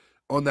that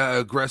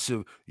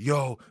aggressive,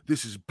 yo,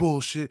 this is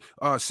bullshit.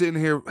 Sitting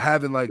here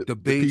having like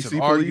debates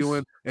and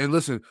arguing and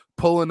listen,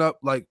 pulling up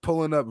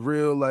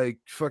real like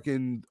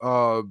fucking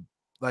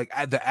like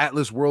at the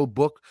Atlas World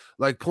Book,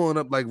 like pulling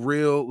up like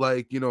real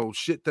like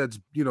shit that's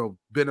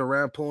been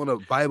around, pulling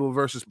up Bible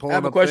verses, pulling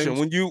up. I have a question.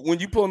 When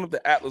you pulling up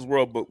the Atlas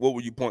World Book, what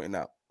were you pointing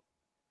out?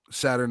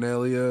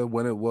 Saturnalia,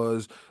 when it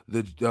was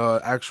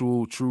the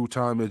actual true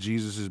time of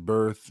Jesus's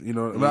birth,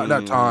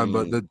 not time,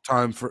 but the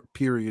time for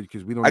period,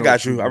 because we don't. I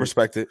got you. I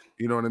respect it.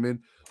 You know what I mean?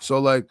 So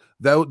like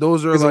that,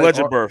 those are like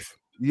alleged birth.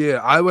 Yeah,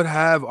 I would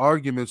have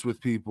arguments with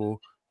people.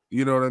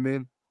 You know what I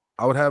mean?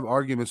 I would have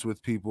arguments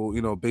with people,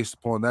 based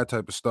upon that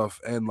type of stuff,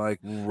 and like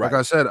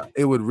I said,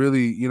 it would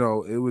really,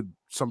 it would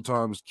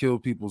sometimes kill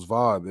people's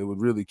vibe. It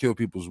would really kill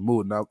people's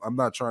mood. Now, I'm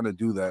not trying to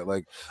do that.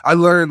 Like I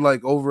learned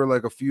like over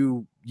like a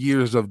few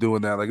years of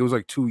doing that. Like it was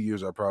like 2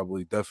 years. I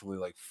probably definitely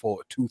like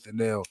fought tooth and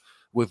nail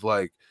with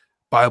like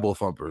Bible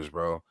thumpers,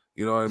 bro.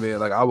 You know what I mean?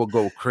 Like I would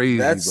go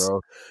crazy,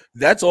 bro.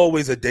 That's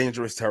always a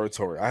dangerous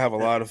territory. I have a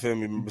lot of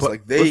family members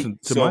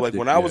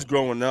when I was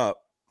growing up,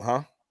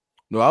 huh?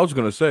 No, I was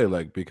gonna say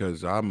like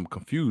because I'm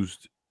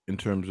confused in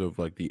terms of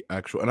like the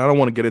actual, and I don't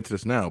want to get into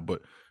this now,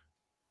 but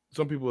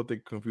some people I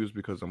think confused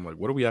because I'm like,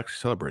 what are we actually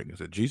celebrating? Is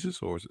it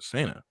Jesus or is it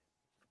Santa?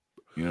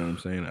 You know what I'm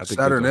saying? I think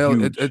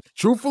Saturnalia.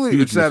 Truthfully,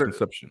 it's Saturn.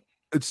 Misconception.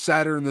 It's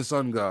Saturn, the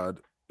sun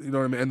god. You know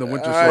what I mean? And the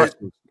winter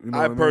solstice.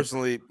 I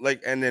personally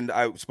like, and then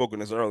I spoke on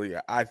this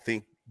earlier. I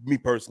think me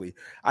personally,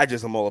 I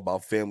just am all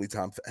about family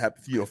time,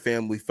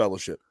 family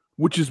fellowship.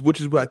 Which is what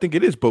I think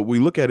it is. But we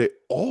look at it,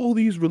 all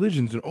these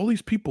religions and all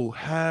these people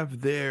have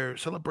their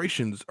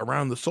celebrations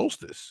around the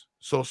solstice.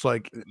 So it's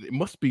like it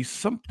must be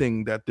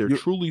something that they're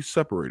truly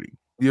separating.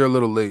 You're a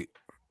little late.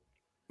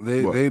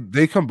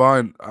 They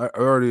combine.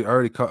 We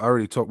already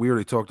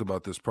talked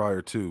about this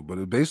prior too, but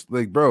it basically,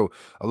 like, bro,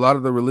 a lot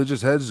of the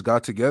religious heads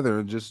got together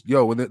and just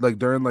when they like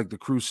during like the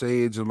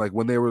Crusades and like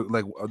when they were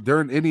like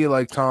during any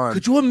like time.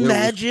 Could you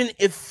imagine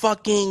if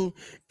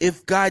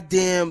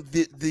goddamn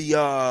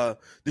the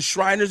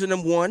Shriners and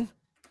them won?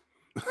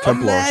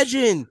 Templars.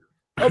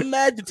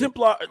 Imagine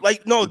Templar,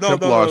 like no,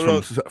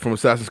 from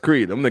Assassin's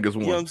Creed. Them niggas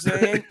won. You know what I'm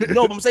saying?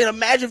 No, but I'm saying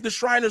imagine if the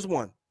Shriners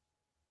won.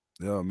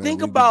 Yeah, man,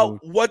 think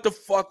about what the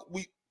fuck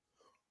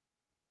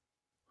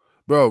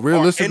bro,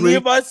 realistically, any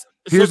of us.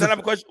 So then I have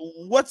a question: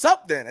 what's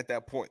up then at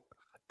that point?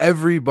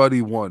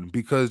 Everybody won,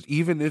 because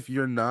even if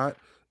you're not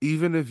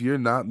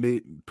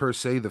made per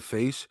se the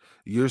face,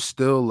 you're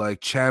still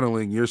like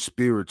channeling your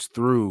spirits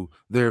through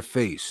their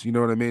face. You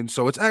know what I mean?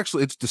 So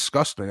it's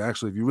disgusting.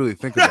 Actually, if you really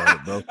think about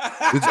it, bro,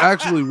 it's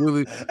actually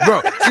really,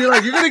 bro. See,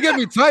 like you're gonna get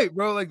me tight,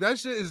 bro. Like that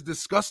shit is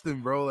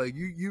disgusting, bro. Like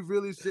you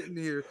really sitting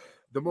here.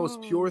 The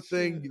most pure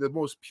thing, the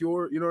most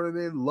pure, you know what I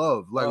mean?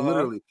 Love, like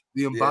literally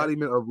the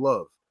embodiment of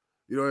love.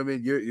 You know what I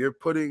mean? You're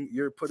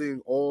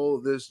putting all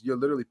this. You're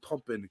literally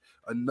pumping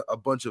a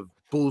bunch of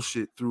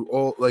bullshit through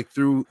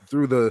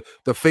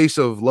the face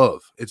of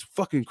love. It's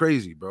fucking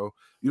crazy, bro.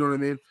 You know what I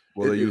mean?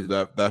 Well, they use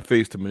that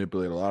face to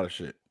manipulate a lot of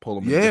shit, pull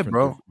them in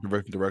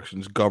different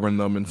directions, govern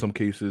them in some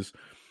cases.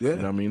 Yeah, you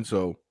know what I mean.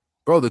 So,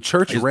 bro, the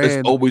church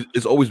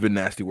it's always been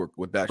nasty work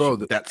with that shit,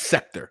 with that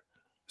sector.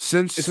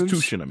 Since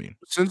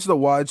the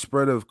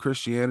widespread of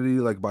Christianity,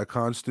 like by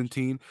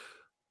Constantine,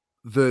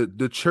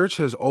 the church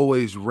has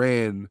always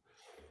ran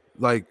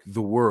like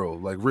the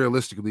world. Like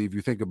realistically, if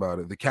you think about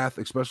it, the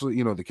Catholic,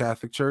 especially the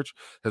Catholic Church,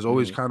 has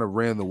always kind of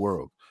ran the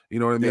world. You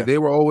know what I mean? Yeah. They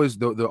were always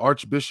the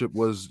Archbishop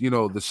was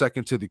the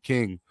second to the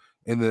king,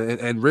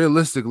 and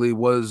realistically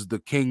was the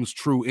king's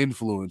true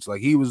influence.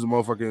 Like he was the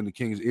motherfucker in the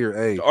king's ear.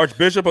 The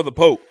Archbishop or the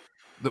Pope?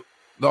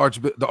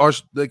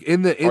 Like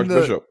in the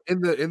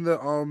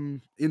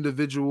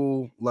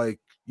individual, like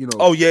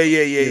Oh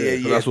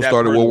yeah. That's what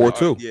started World War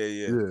II.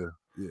 Yeah.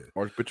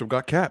 Archbishop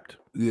got capped.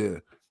 Yeah.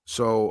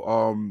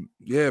 So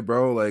yeah,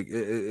 bro. Like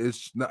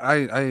it's not, I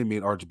didn't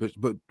mean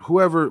Archbishop, but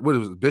whoever. What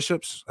is it?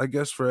 Bishops, I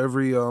guess, for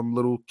every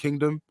little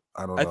kingdom.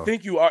 I don't know. I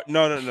think you are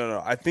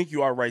no. I think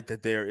you are right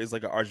that there is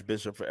like an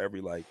archbishop for every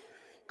like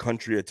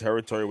country or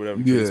territory,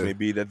 whatever the case may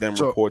be, that then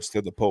reports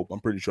to the Pope. I'm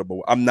pretty sure,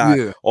 but I'm not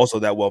also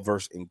that well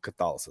versed in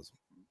Catholicism.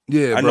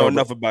 Yeah, I know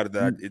enough about it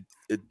that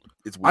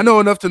it's weird. I know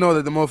enough to know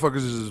that the motherfuckers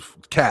is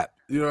cap.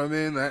 You know what I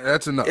mean?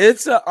 That's enough.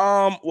 It's a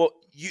well,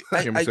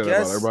 I guess that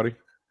about everybody.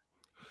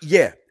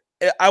 Yeah,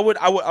 I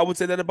would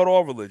say that about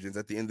all religions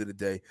at the end of the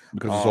day,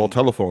 because it's all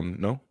telephone.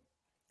 No.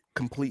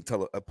 Complete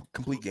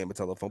game of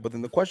telephone. But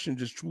then the question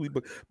just truly,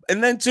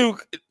 and then too,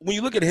 when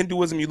you look at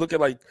Hinduism, you look at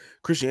like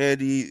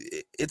Christianity,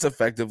 it's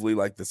effectively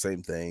like the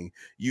same thing.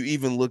 You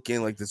even look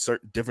in like the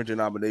certain different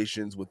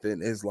denominations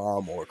within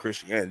Islam or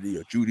Christianity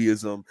or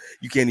Judaism,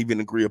 you can't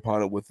even agree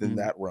upon it within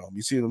that realm.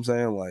 You see what I'm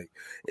saying? Like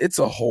it's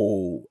a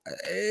whole,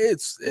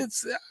 it's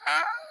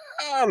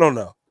I don't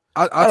know.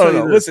 I don't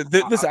know. Listen,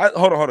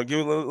 hold on. Let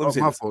me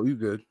say my this. fault. You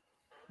good?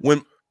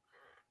 When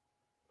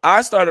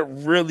I started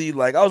really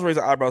like, I was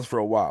raising eyebrows for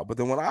a while, but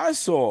then when I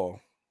saw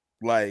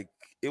like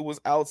it was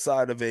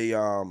outside of a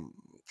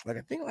like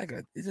I think like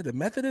is it a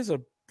Methodist or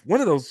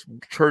one of those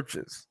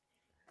churches,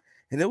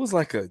 and it was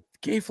like a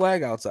gay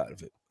flag outside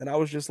of it, and I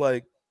was just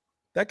like,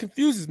 that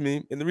confuses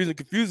me. And the reason it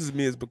confuses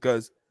me is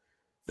because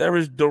there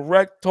is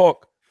direct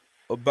talk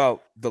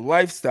about the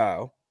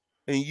lifestyle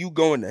and you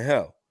going to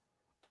hell.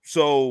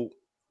 So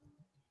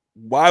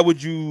why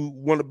would you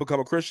want to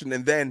become a Christian?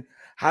 And then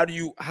how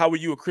are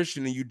you a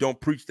Christian and you don't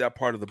preach that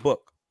part of the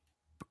book?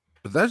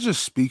 But that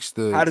just speaks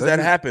to how does that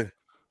happen?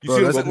 You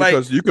see,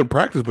 because you can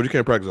practice, but you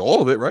can't practice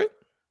all of it, right?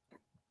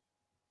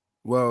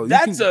 Well,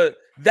 that's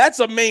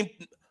a main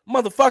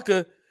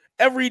motherfucker.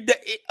 Every day,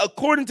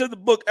 according to the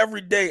book,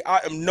 every day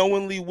I am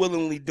knowingly,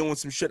 willingly doing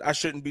some shit I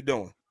shouldn't be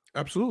doing.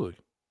 Absolutely.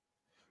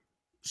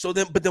 So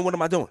then, but then what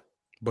am I doing?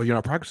 But you're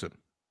not practicing.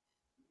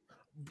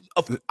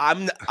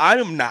 I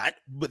am not,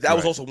 but that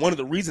was also one of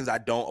the reasons I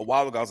don't. A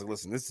while ago, I was like,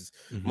 listen, this is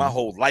my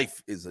whole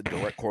life is a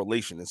direct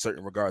correlation in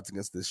certain regards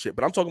against this shit.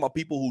 But I'm talking about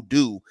people who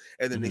do,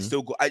 and then they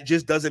still go. It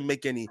just doesn't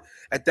make any.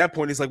 At that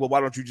point, it's like, well, why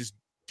don't you just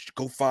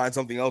go find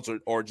something else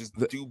or just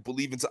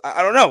believe in?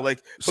 I don't know.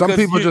 Like some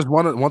people just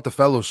want the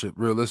fellowship,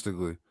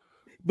 realistically.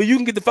 But you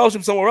can get the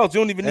fellowship somewhere else. You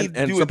don't even need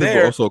to do it there. And some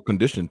people are also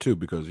conditioned too,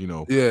 because they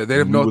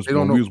don't know.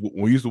 When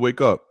we used to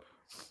wake up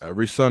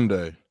every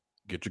Sunday,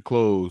 get your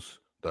clothes.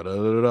 It's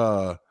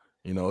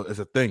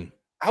a thing.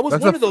 I was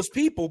one of those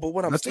people, but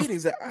what I'm stating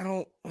is that I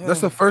don't. That's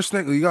the first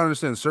thing you gotta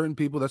understand. Certain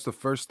people, that's the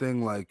first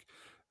thing. Like,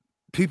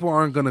 people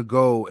aren't gonna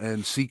go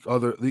and seek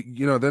other.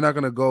 They're not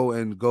gonna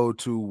go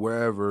to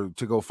wherever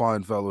to go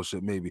find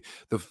fellowship. Maybe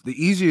the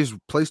easiest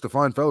place to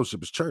find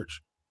fellowship is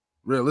church.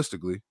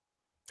 Realistically,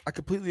 I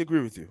completely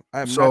agree with you.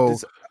 I am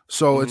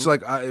it's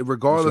like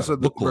regardless of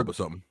the book club or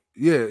something.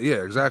 Yeah,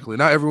 exactly.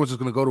 Not everyone's just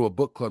gonna go to a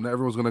book club. Not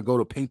everyone's gonna go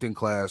to painting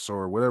class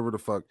or whatever the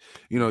fuck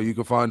you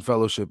can find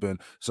fellowship in.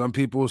 Some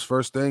people's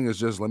first thing is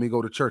just let me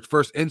go to church.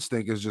 First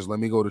instinct is just let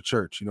me go to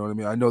church. You know what I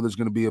mean? I know there's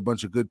gonna be a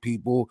bunch of good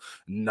people,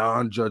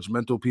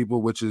 non-judgmental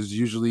people, which is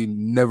usually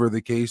never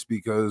the case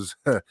because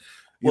know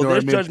what I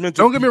mean?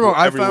 Don't get me wrong.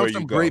 I found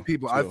some great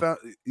people. I found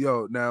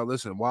now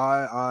listen,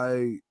 why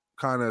I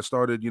kind of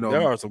started,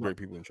 there are some great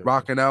people in church.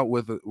 Rocking out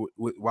with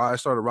why I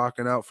started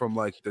rocking out from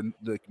like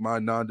my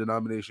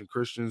non-denomination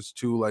Christians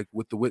to like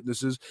with the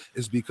witnesses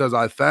is because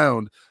I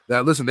found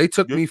that they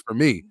took me for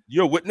me.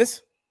 You're a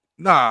witness?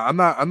 Nah, I'm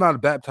not a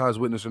baptized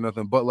witness or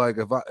nothing. But like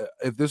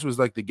if this was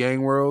like the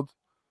gang world,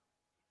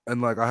 and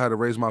like I had to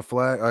raise my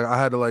flag, I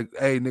had to like,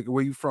 hey nigga,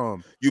 where you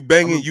from? You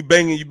banging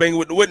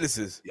with the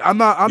witnesses. I'm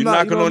not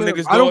knocking on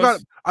niggas'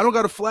 doors. I don't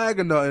got a flag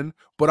or nothing,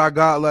 but I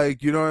got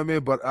like, you know what I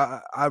mean. But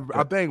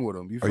I bang with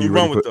them.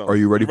 Are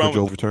you ready for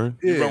Joe's return?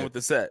 Yeah. You run with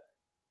the set.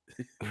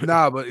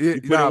 Nah, but you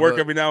put in work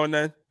every now and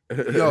then.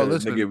 Yo,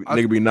 listen,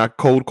 nigga be not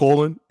cold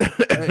calling.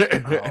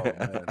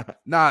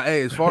 Nah,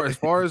 hey, as far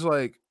as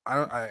like.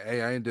 I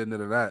ain't did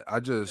none of that. I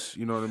just,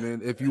 you know what I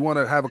mean. If you want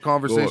to have a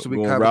conversation, we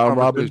can have a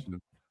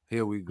conversation.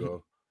 Here we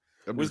go.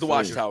 Where's the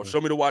watchtower? Show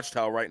me the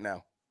watchtower right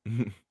now.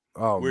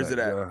 Oh, Where's man,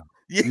 it at? God.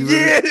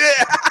 Yeah.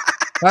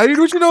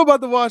 What you know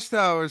about the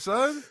Watchtower,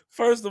 son?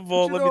 First of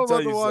all, let me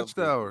tell you something.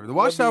 Watchtower? The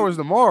Watchtower is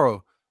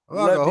tomorrow. I'm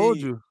not gonna hold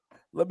you.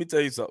 Let me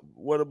tell you something.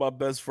 One of my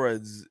best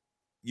friends,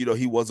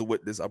 he was a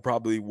witness. I'm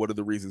probably one of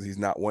the reasons he's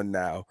not one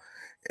now.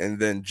 And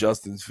then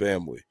Justin's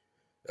family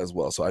as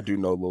well. So I do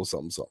know a little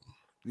something.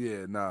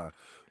 Yeah, nah.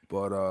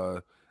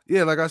 But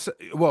yeah, like I said,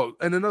 well,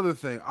 and another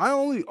thing, I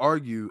don't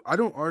argue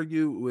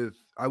with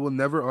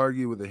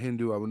a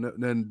Hindu. I would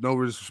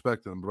no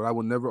disrespect to them, but I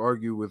will never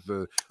argue with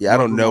the I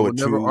don't know. I would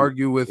never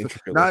argue with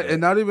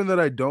not even that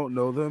I don't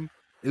know them.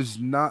 Is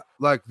not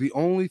like the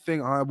only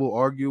thing I will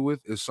argue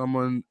with is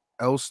someone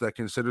else that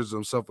considers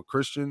himself a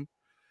Christian,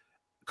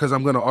 because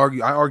I'm gonna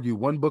argue. I argue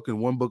one book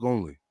and one book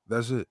only.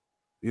 That's it.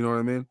 You know what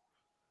I mean?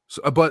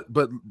 So, but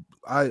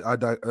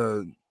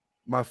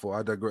my fault.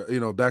 I digress.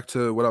 Back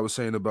to what I was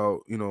saying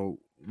about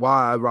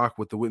why I rock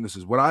with the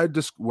witnesses. My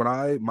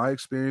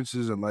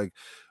experiences and like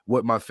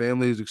what my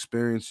family has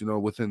experienced,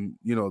 within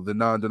the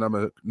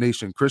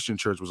non-denomination Christian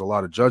church was a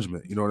lot of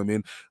judgment. You know what I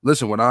mean?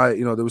 Listen, when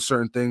there was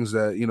certain things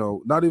that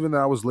not even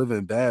that I was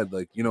living bad.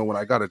 Like when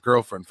I got a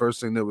girlfriend, first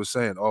thing they was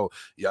saying, "Oh,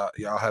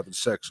 y'all having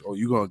sex. Oh,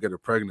 you gonna get her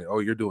pregnant. Oh,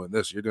 you're doing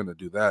this. You're gonna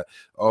do that.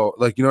 Oh,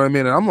 like you know what I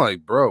mean?" And I'm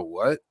like, bro,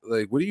 what?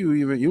 Like, what do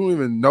you don't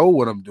even know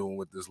what I'm doing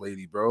with this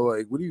lady, bro.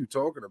 Like, what are you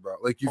talking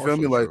about? Like, you feel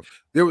me? Like,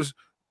 there was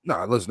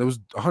listen, it was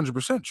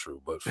 100%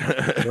 true, but you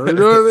know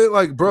what I mean?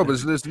 Like, bro, but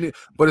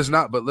it's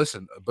not. But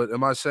listen, but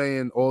am I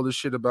saying all this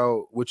shit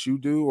about what you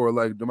do, or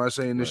like, am I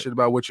saying this shit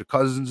about what your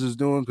cousins is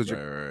doing? Because you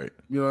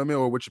know what I mean,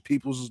 or what your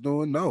peoples is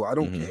doing? No, I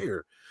don't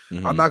care.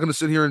 I'm not gonna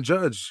sit here and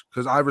judge,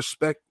 because I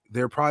respect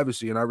their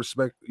privacy and I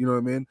respect, you know what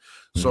I mean.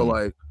 So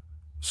like,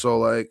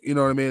 you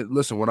know what I mean.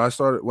 Listen, when I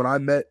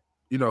met,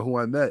 who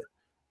I met,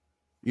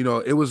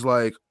 it was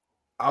like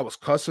I was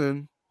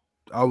cussing,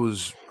 I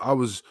was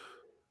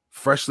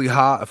freshly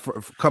high,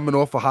 coming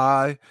off a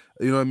high,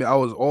 you know what I mean? I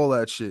was all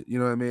that shit, you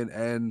know what I mean?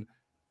 And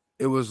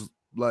it was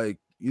like,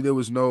 there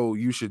was no,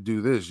 you should do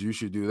this, you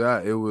should do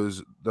that. It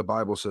was, the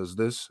Bible says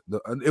this.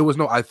 It was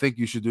no, I think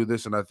you should do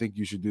this and I think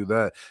you should do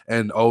that.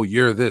 And, oh,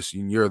 you're this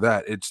and you're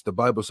that. It's the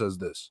Bible says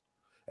this.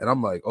 And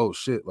I'm like, oh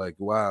shit, like,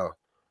 wow,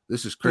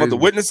 this is crazy. About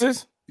the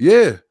witnesses?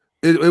 Yeah.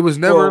 It was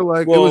never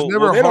it was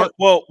never hard.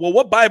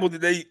 What Bible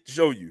did they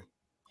show you?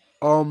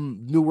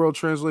 New World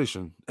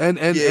Translation, and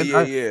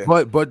yeah.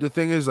 But the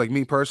thing is, like,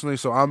 me personally,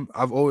 so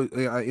I've always,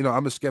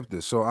 I'm a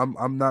skeptic, so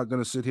I'm not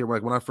gonna sit here,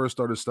 like, when I first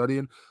started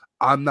studying,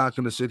 I'm not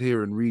gonna sit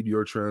here and read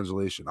your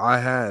translation. I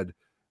had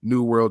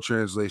New World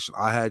Translation,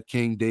 I had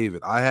King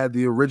David, I had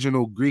the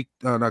original Greek,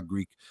 not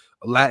Greek,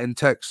 Latin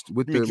text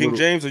with the King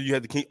James, or you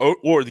had the King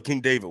or the King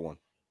David one?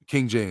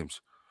 King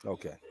James.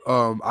 Okay.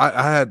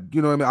 I had,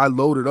 you know what I mean, I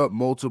loaded up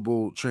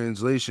multiple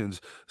translations.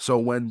 So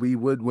when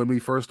we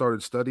first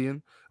started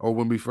studying, or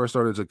when we first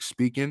started like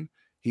speaking,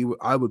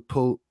 I would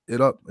pull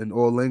it up in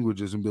all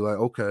languages and be like,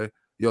 okay,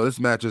 yo, this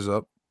matches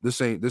up.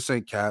 This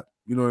ain't cap.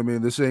 You know what I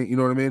mean? This ain't, you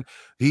know what I mean?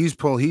 He's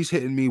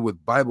hitting me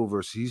with Bible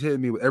verses. He's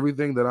hitting me with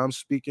everything that I'm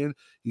speaking.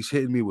 He's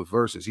hitting me with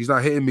verses. He's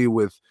not hitting me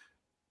with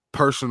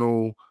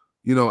personal,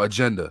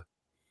 agenda.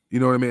 You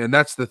know what I mean? And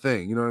that's the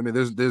thing. You know what I mean?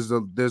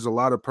 There's a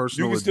lot of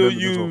personal. You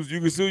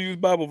can still use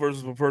Bible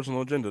verses for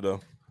personal agenda,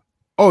 though.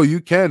 Oh, you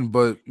can,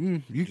 but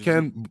you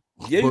can.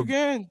 Yeah, you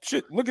can.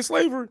 Shit, look at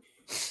slavery.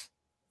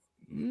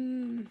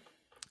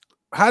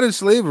 How was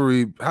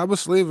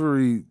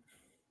slavery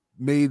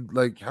made?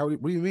 Like,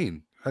 what do you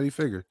mean? How do you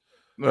figure?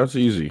 That's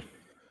easy.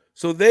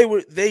 So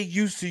they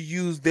used to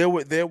use, there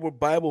were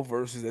Bible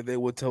verses that they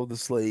would tell the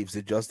slaves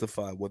to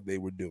justify what they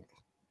were doing.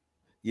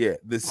 Yeah,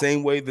 the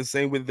same way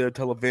their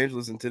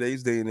televangelists in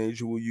today's day and age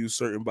who will use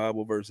certain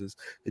Bible verses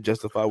to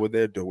justify what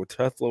they're doing. When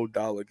Teflo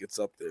Dollar gets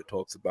up there,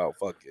 talks about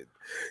fucking,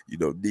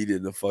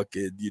 needing a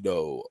fucking,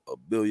 $1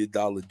 billion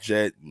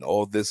jet and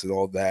all this and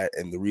all that.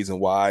 And the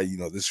reason why,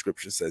 this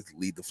scripture says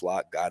lead the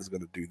flock, God is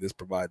going to do this,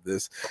 provide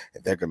this,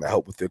 and they're going to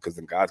help with it because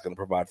then God's going to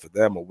provide for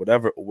them, or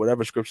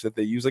whatever scripture that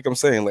they use. Like I'm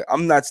saying, like,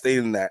 I'm not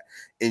stating that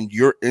in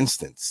your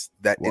instance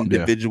that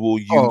individual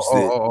used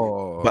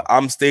it, but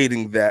I'm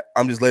stating that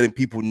I'm just letting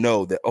people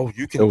know that,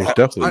 you can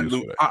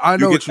definitely, I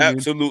know you can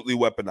absolutely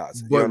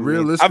weaponize it. But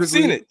realistically, I've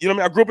seen it. You know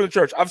what I mean? I grew up in the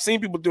church. I've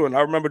seen people doing it.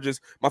 I remember just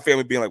my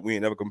family being like, we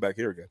ain't never come back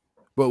here again.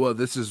 But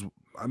this is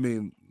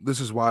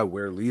why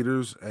we're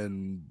leaders,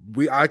 and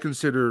I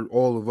consider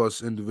all of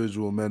us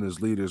individual men as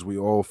leaders. We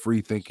all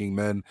free thinking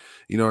men.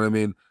 You know what I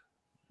mean?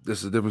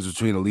 There's the difference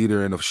between a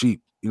leader and a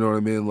sheep. You know what I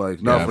mean?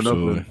 Like, not for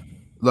nothing.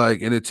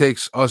 Like, and it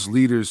takes us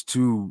leaders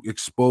to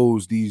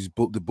expose the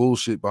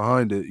bullshit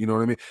behind it. You know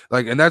what I mean?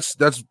 Like, and that's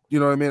you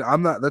know what I mean?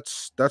 I'm not.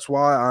 That's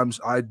why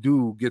I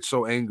do get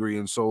so angry,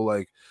 and so,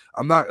 like,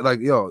 I'm not like,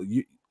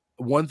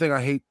 one thing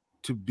I hate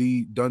to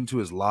be done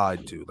to is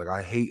lied to. Like,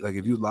 I hate, like,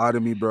 if you lie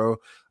to me, bro,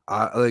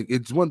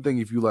 it's one thing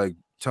if you like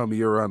tell me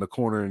you're around the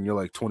corner and you're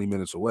like 20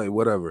 minutes away,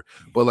 whatever.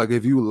 But like,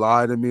 if you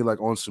lie to me like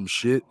on some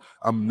shit,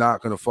 I'm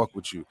not gonna fuck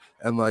with you.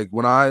 And like,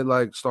 when I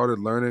like started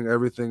learning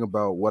everything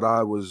about what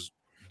I was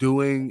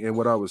doing and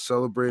what I was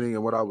celebrating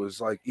and what I was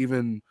like,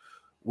 even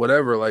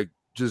whatever, like,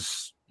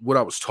 just what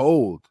I was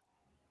told,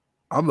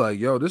 I'm like,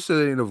 yo, this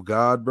ain't of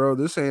God, bro.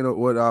 This ain't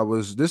what I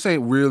was. This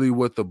ain't really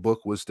what the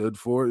book was stood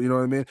for. You know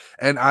what I mean?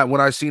 And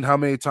when I seen how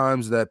many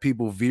times that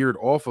people veered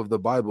off of the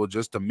Bible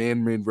just to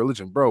man-made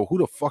religion, bro. Who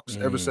the fuck's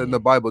ever said in the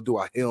Bible do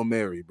a Hail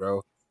Mary,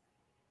 bro?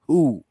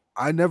 Who?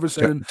 I never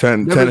said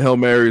 10 never, Hail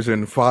Marys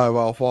and 5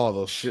 Our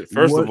Fathers. Shit.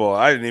 First what? of all,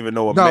 I didn't even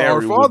know a No,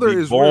 our Mary would Father be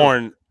is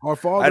born. real. Our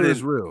Father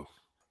is real.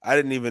 I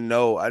didn't even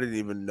know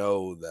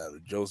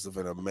that Joseph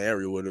and a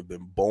Mary would have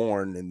been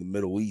born in the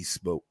Middle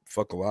East, but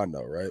fuck will I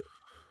know, right?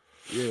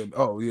 Yeah.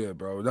 Oh yeah,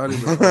 bro. Not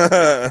even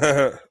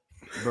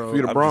bro.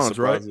 Feet of bronze,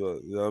 right?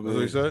 You know what I mean? That's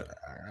what he said.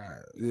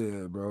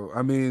 Yeah, bro.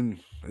 I mean,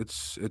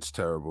 it's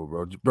terrible,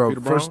 bro. Bro,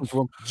 first and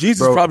foremost,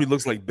 Jesus probably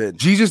looks like Ben.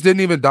 Jesus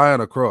didn't even die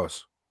on a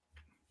cross.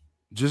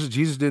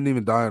 Jesus didn't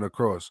even die on a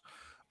cross.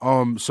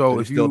 So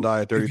if you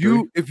die at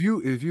 33? if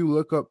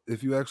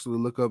you actually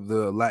look up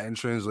the Latin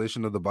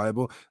translation of the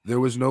Bible, there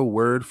was no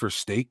word for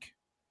stake.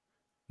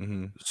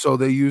 Mm-hmm. So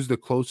they used the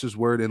closest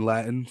word in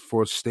Latin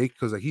for stake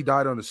because he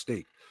died on a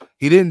stake.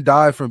 He didn't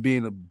die from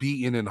being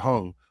beaten and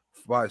hung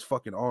by his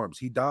fucking arms.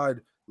 He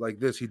died like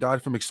this. He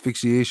died from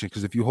asphyxiation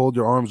because if you hold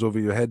your arms over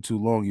your head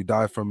too long, you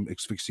die from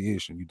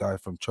asphyxiation. You die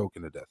from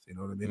choking to death. You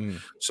know what I mean?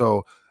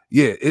 So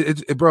yeah,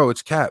 bro,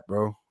 it's cap,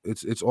 bro.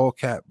 It's all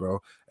cap,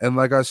 bro. And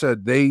like I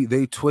said, they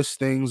twist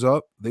things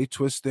up. They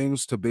twist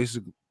things to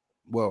basically,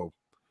 well,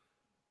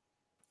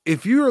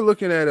 if you are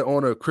looking at it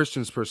on a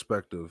Christian's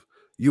perspective,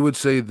 you would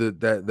say that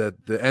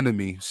the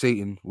enemy,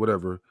 Satan,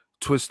 whatever,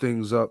 twist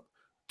things up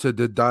to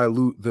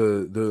dilute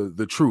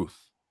the truth.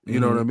 You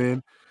know what I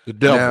mean? The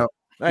devil.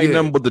 Ain't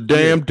nothing but the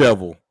damn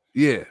devil.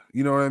 Yeah,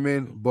 you know what I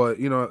mean. But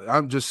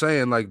I'm just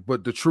saying, like,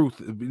 but the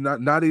truth,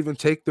 not even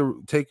take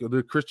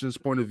the Christian's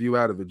point of view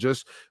out of it.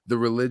 Just the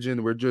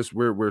religion.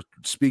 We're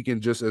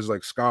speaking just as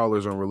like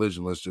scholars on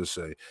religion. Let's just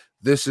say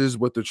this is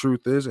what the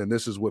truth is, and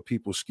this is what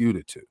people skewed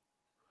it to.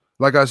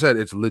 Like I said,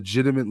 it's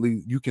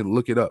legitimately, you can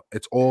look it up.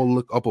 It's all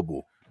look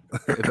upable.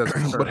 But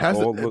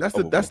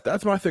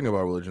that's my thing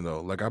about religion,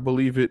 though. Like I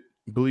believe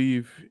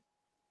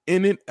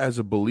in it as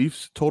a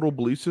total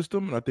belief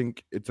system, and I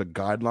think it's a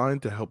guideline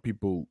to help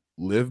people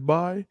live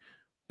by.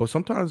 But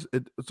sometimes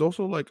it's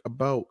also like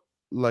about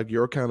like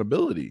your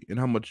accountability and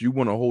how much you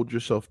want to hold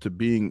yourself to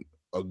being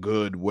a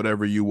good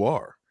whatever you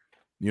are.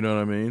 You know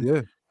what I mean?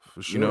 Yeah,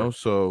 for sure.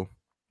 So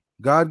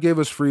God gave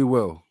us free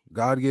will.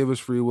 God gave us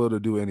free will to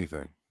do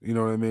anything. You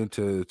know what I mean?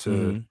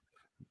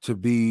 To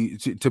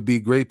be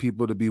great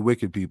people, to be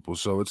wicked people.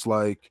 So it's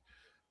like,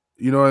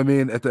 you know what I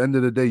mean? At the end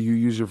of the day, you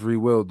use your free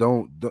will.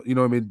 Don't you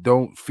know what I mean?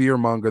 Don't fear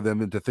monger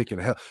them into thinking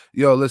hell.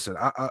 Yo, listen,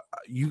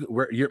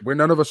 we're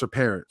none of us are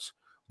parents,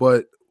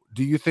 but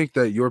do you think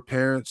that your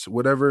parents,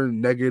 whatever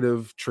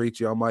negative traits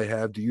y'all might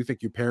have, do you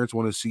think your parents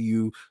want to see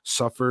you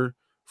suffer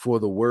for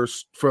the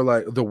worst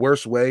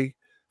way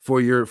for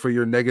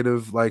your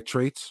negative like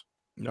traits?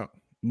 No,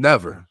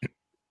 never.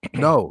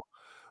 No.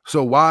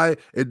 So why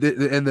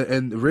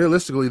and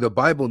realistically, the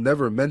Bible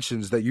never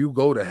mentions that you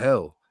go to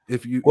hell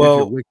if you're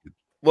wicked.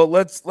 Well,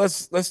 let's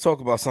talk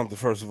about something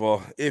first of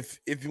all. If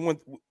you want,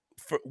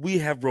 we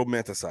have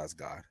romanticized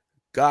God.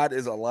 God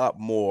is a lot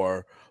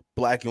more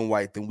black and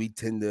white than we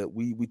tend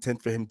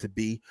for him to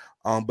be.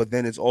 But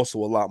then it's also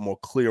a lot more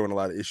clear on a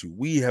lot of issues.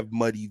 We have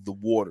muddied the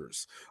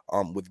waters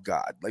with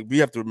God. Like we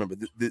have to remember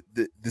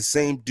the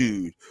same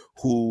dude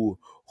who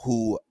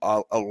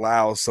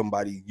allows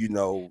somebody,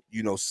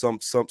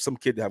 some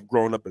kid to have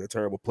grown up in a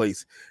terrible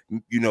place,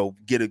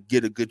 get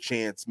a good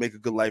chance, make a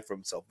good life for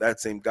himself.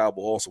 That same God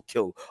will also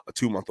kill a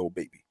 2-month-old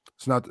baby.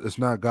 It's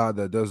not God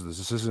that does this.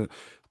 This isn't.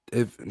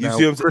 If you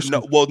see what I'm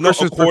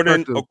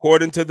saying?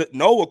 According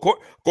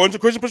to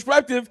Christian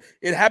perspective,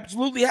 it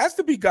absolutely has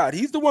to be God.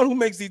 He's the one who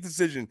makes these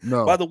decisions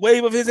by the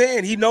wave of his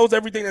hand. He knows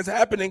everything that's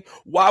happening.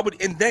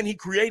 And then he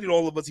created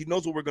all of us. He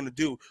knows what we're gonna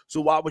do.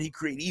 So why would he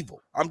create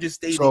evil? I'm just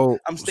stating.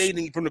 I'm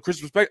stating from the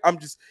Christian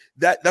perspective.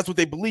 That's what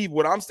they believe.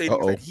 What I'm stating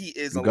is that he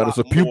is. You got us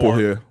a pupil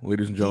here,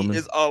 ladies and gentlemen. He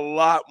is a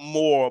lot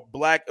more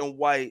black and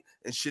white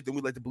and shit than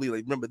we like to believe.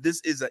 Like, remember,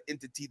 this is an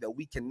entity that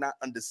we cannot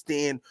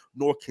understand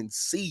nor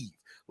conceive.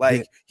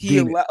 Like Dean,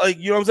 you know what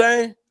I'm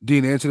saying?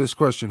 Dean, answer this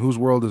question: whose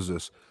world is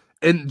this?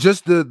 And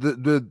just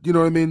the you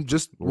know what I mean?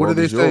 Just what do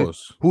they say?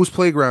 Whose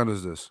playground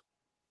is this?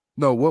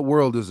 No, what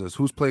world is this?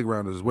 Whose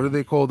playground is this? What do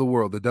they call the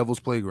world? The devil's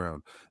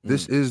playground.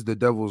 This is the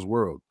devil's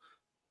world.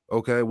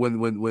 Okay,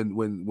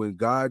 when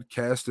God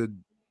casted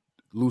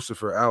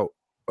Lucifer out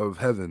of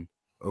heaven,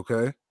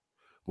 okay,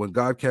 when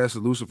God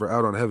casted Lucifer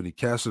out on heaven, he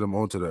casted him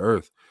onto the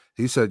earth.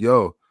 He said,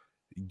 "Yo,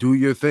 do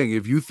your thing.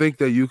 If you think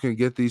that you can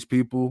get these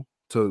people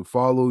to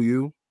follow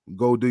you,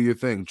 go do your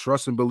thing.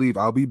 Trust and believe.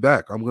 I'll be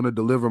back. I'm going to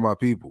deliver my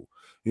people."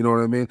 You know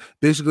what I mean?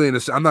 Basically,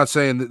 I'm not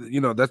saying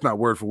that, that's not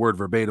word for word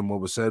verbatim what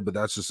was said, but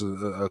that's just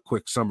a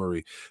quick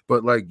summary.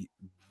 But like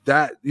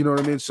that, you know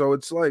what I mean? So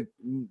it's like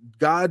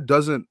God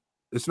doesn't,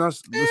 it's not,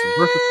 listen,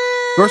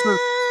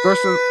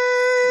 person,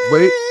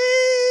 wait.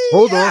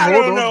 Hold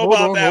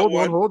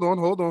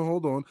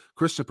on.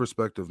 Christian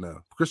perspective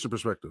now. Christian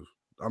perspective.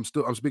 I'm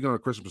speaking on a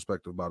Christian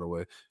perspective, by the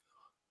way.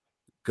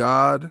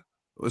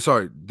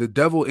 The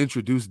devil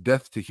introduced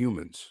death to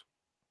humans.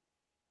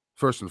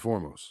 first and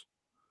foremost.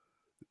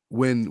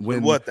 When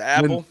what, the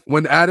apple?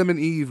 when Adam and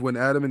Eve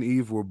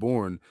were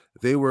born,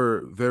 they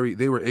were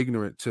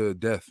ignorant to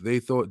death. They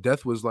thought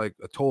death was like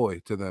a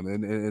toy to them,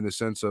 in a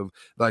sense of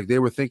like they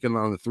were thinking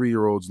on the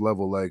 3-year-old's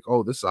level, like,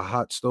 oh, this is a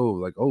hot stove,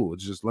 like, oh,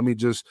 it's just let me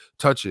just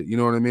touch it. You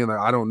know what I mean? Like,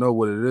 I don't know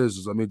what it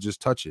is, let me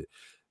just touch it.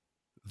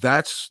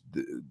 That's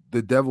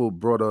the devil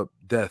brought up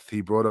death.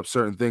 He brought up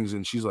certain things,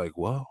 and she's like,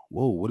 whoa,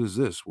 what is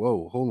this?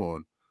 Whoa, hold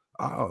on.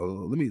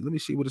 Oh, let me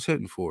see what it's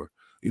hitting for.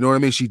 You know what I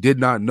mean? She did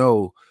not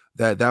know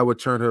that would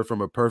turn her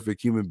from a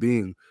perfect human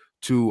being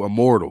to a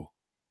mortal.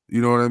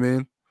 You know what I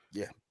mean?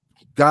 Yeah.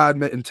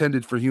 God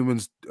intended for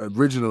humans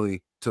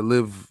originally to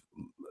live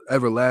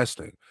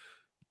everlasting.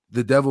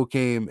 The devil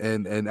came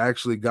and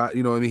actually got,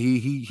 you know, I mean,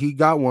 he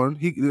got one.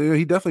 He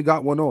definitely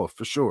got one off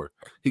for sure.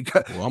 He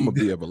got. Well, I'm gonna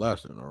be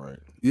everlasting, all right.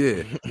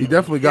 Yeah, he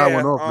definitely got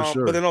one off for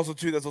sure. But then also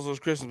too, that's also a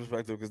Christian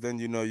perspective, because then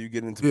you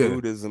get into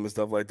Buddhism and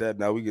stuff like that.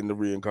 Now we get into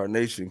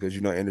reincarnation, because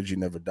energy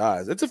never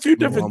dies. It's a few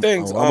different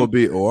things. I'm gonna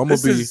be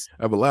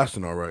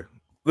everlasting, all right.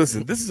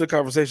 Listen, this is a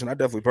conversation I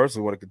definitely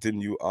personally want to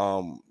continue.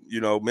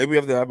 Maybe we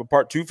have to have a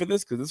part 2 for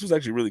this, because this was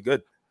actually really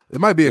good. It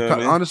might be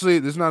honestly,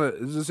 this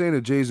ain't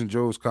a Jays and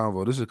Joe's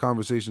convo. This is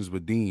conversations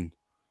with Dean,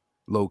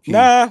 low key.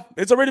 Nah,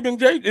 it's already been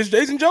It's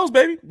Jays and Joe's,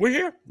 baby. We're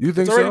here. You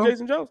think it's already so? Jays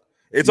and Joe's.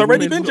 It's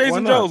already been Jays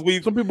and Joe's.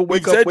 Some people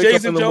wake up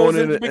in the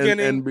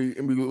morning and be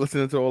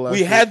listening to all that.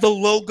 We had the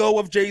logo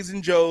of Jays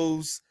and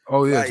Joe's.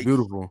 Oh yeah, it's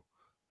beautiful.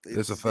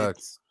 It's a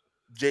fact.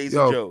 Jays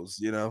and Joe's.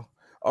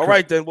 All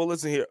right then. Well,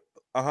 listen here.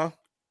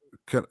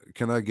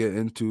 Can I get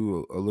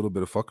into a little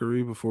bit of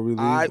fuckery before we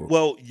leave?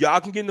 Well,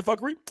 y'all can get into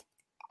fuckery.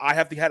 I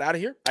have to head out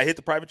of here. I hit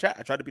the private chat.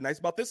 I tried to be nice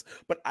about this,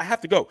 but I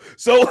have to go.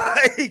 So,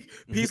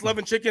 peace, love,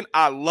 and chicken.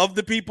 I love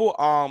the people.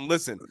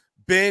 Listen,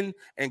 Ben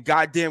and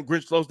goddamn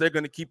Grinch Lows, they're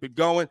gonna keep it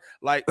going.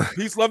 Like,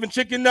 peace, love, and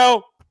chicken.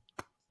 No,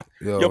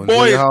 your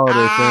boy is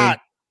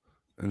hot.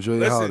 Enjoy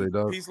your holiday,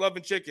 dog. Peace, love,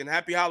 and chicken.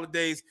 Happy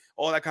holidays.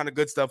 All that kind of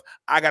good stuff.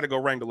 I gotta go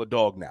wrangle a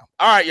dog now.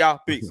 All right, y'all.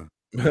 Peace.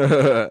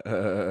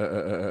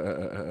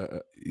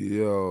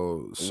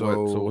 Yo,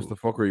 so what's the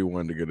fucker you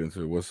wanted to get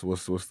into? What's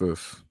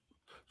this?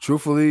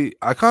 Truthfully,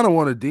 I kind of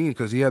wanted Dean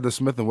because he had the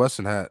Smith &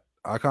 Wesson hat.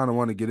 I kind of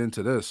want to get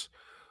into this.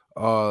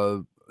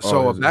 The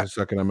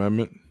Second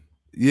Amendment.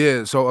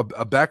 Yeah, so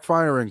a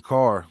backfiring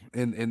car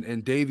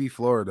in Davie,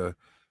 Florida.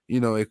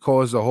 It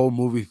caused the whole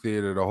movie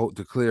theater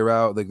to clear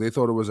out. Like, they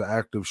thought it was an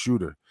active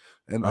shooter,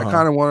 and I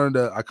kind of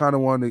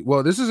wanted.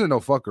 Well, this isn't no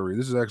fuckery.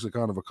 This is actually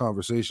kind of a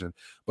conversation.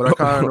 But I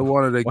kind of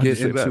wanted to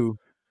get into.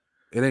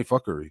 It ain't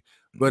fuckery,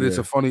 but it's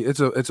a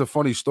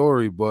funny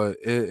story. But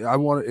it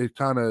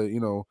kind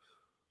of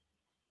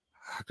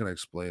how can I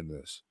explain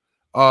this?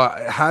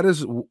 What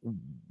does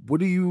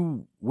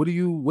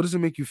it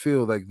make you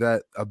feel like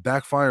that a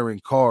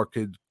backfiring car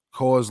could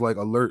cause like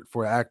alert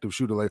for an active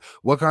shooter? Like,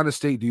 what kind of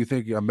state do you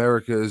think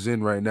America is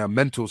in right now,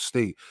 mental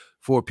state,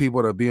 for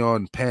people to be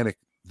on panic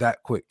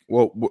that quick?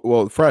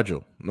 Well,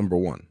 fragile. Number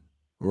one,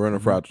 we're in a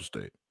fragile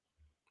state.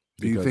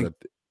 Do you think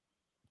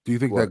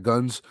that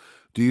guns?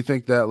 Do you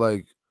think that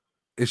like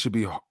it should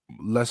be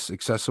less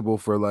accessible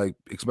for like,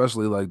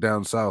 especially like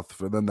down south,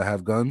 for them to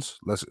have guns?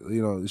 Less,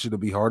 should it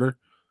be harder?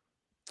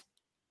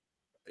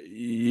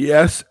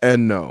 Yes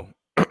and no.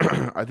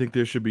 I think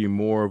there should be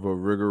more of a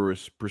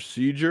rigorous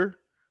procedure,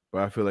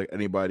 but I feel like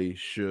anybody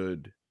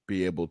should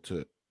be able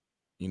to,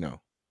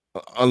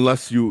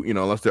 unless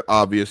they're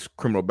obvious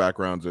criminal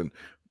backgrounds, and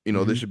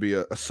there should be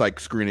a psych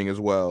screening as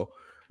well.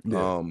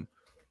 Yeah. And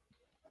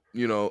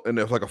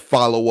there's like a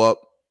follow-up,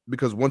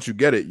 because once you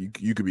get it,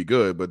 you could be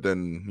good, but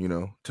then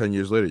 10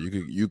 years later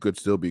you could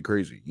still be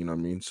crazy. You know what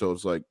I mean? So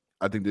it's like,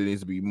 I think there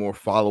needs to be more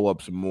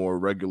follow-ups and more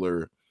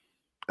regular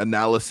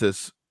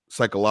analysis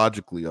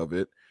psychologically of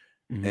it.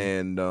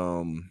 And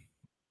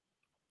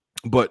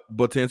but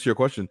to answer your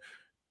question,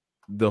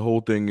 the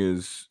whole thing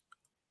is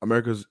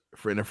America's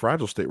in a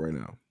fragile state right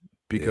now,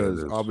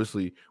 because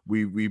obviously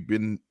we've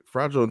been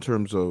fragile in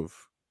terms of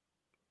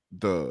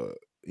the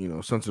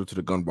sensitive to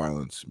the gun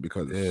violence,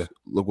 because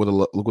look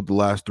what the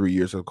last 3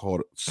 years have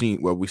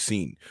we've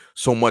seen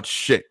so much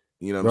shit.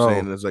 You know what I'm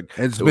saying? It's like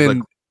it's been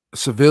like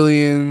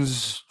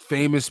civilians,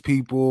 famous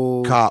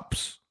people,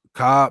 cops,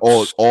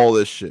 all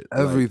this shit,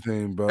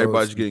 everything, like, bro.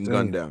 Everybody's getting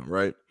gunned down,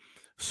 right?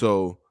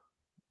 So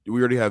we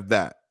already have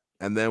that,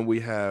 and then we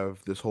have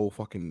this whole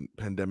fucking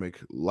pandemic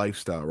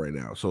lifestyle right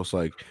now. So it's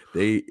like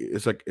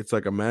it's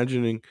like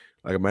imagine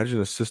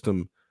a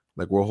system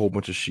like we're a whole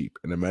bunch of sheep,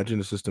 and imagine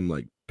a system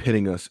like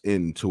pitting us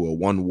into a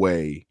one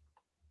way.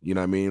 You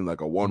know what I mean?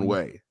 Like a one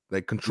way.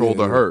 They control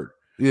the herd.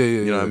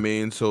 You know what I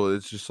mean? So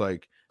it's just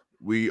like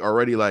we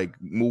already like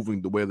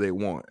moving the way they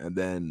want, and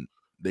then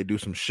they do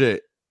some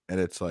shit, and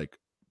it's like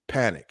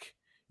panic.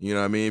 You know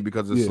what I mean?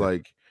 Because it's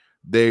like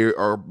they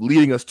are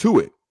leading us to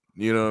it.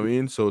 You know what I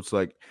mean? So it's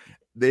like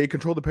they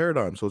control the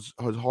paradigm. So it's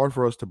hard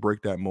for us to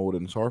break that mold,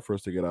 and it's hard for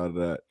us to get out of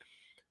that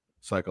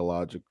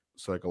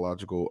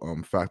psychological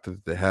factor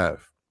that they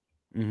have.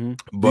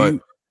 But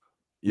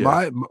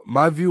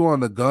my view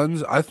on the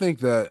guns, I think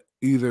that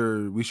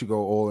either we should go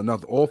all or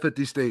nothing. All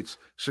 50 states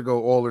should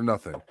go all or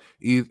nothing.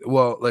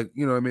 Well, like,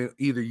 you know what I mean?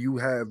 Either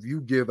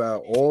you give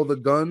out all the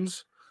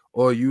guns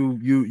or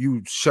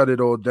you shut it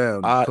all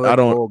down. I don't.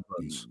 all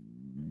guns.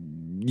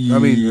 I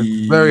mean,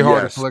 it's very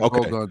hard to collect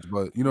all guns,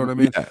 but you know what I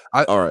mean? Yeah.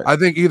 All right. I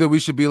think either we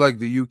should be like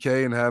the UK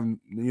and have,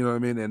 you know what I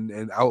mean,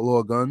 and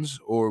outlaw guns,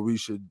 or we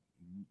should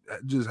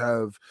just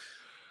have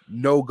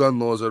no gun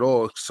laws at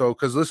all. So,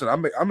 because listen,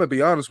 I'm gonna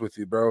be honest with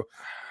you, bro.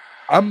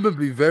 I'm gonna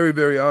be very,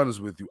 very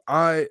honest with you.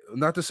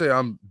 Not to say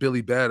I'm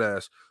Billy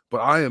Badass, but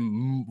I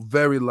am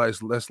very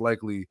less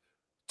likely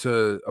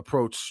to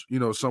approach, you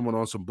know, someone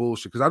on some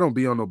bullshit, because I don't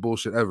be on no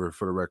bullshit ever,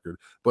 for the record.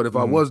 But if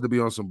I was to be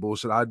on some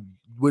bullshit, I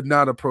would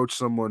not approach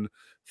someone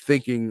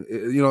thinking,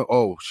 you know,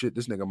 oh shit,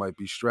 this nigga might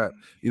be strapped.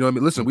 You know what I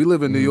mean? Listen, we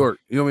live in New York.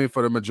 You know what I mean?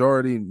 For the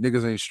majority,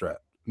 niggas ain't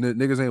strapped.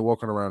 Niggas ain't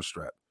walking around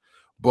strapped.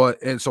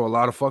 And so a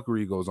lot of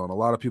fuckery goes on. A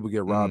lot of people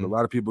get robbed. A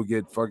lot of people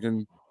get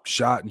fucking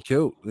shot and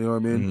killed. You know what I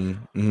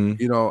mean?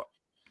 You know,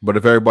 but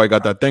if everybody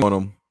got that thing on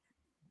them,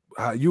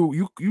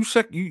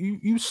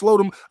 you slowed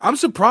them. I'm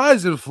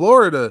surprised in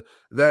Florida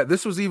that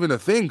this was even a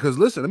thing. Because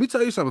listen, let me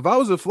tell you something. If I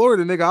was in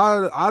Florida,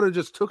 nigga, I'd have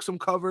just took some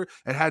cover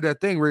and had that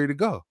thing ready to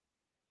go.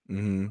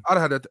 I'd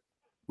have had that.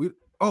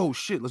 Oh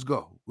shit, let's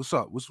go. What's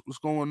up? What's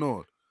going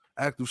on?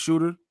 Active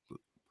shooter.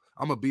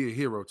 I'm gonna be a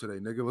hero today,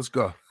 nigga. Let's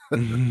go.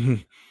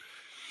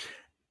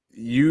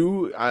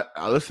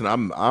 I listen.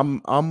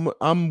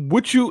 I'm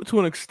with you to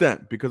an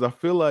extent, because I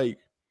feel like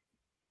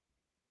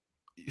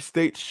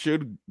states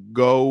should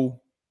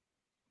go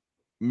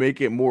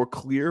make it more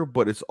clear,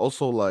 but it's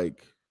also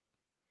like,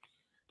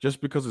 just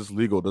because it's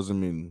legal doesn't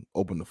mean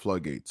open the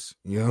floodgates.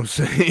 You know what I'm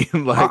saying?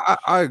 Like,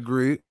 I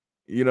agree.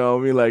 You know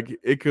what I mean? Like,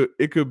 it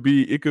could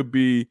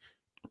be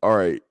all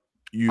right.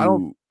 I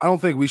don't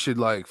think we should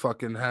like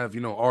fucking have,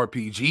 you know,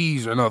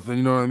 RPGs or nothing.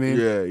 You know what I mean?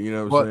 Yeah, you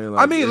know what I'm saying?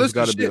 Like, I mean,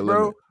 listen, shit,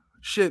 bro.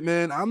 Shit,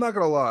 man. I'm not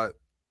gonna lie.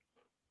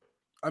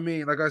 I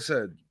mean, like I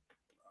said,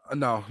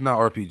 no, not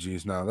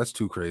RPGs. No, that's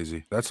too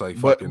crazy. That's like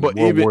fucking. But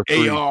World even War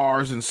III.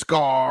 ARs and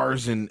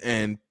SCARs and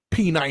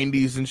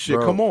P90s and shit.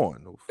 Bro, come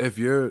on. If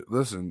you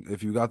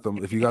got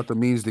the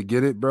means to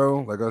get it, bro.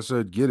 Like I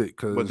said, get it.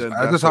 Because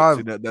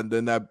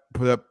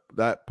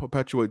that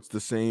perpetuates the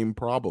same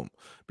problem,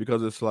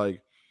 because it's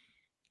like,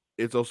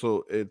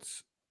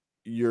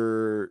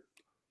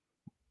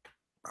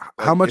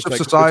 how much of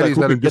society is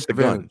at a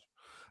disadvantage?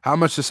 How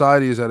much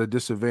society is at a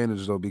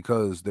disadvantage though,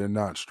 because they're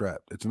not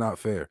strapped? It's not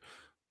fair.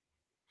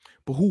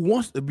 But you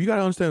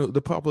gotta understand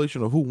the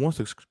population of who wants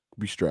to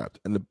be strapped,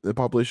 and the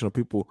population of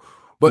people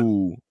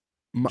who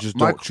just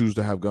don't choose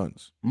to have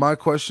guns. My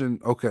question,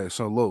 okay,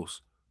 so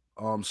Los,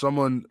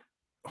 someone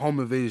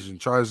home invasion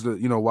tries to,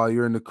 you know, while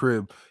you're in the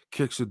crib,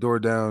 kicks the door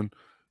down,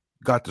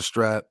 got the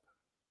strap,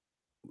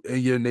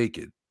 and you're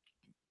naked.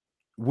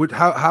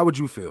 How would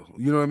you feel?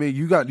 You know what I mean?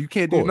 You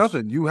can't do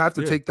nothing. You have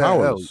to take that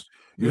L.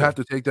 You have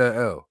to take that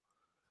L.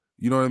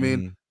 You know what I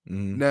mean?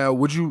 Now,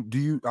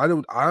 I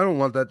don't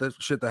want that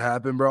shit to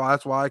happen, bro.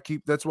 That's why I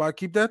keep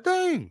that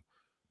thing.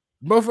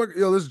 Motherfucker,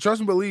 listen,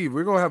 trust and believe,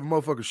 we're gonna have a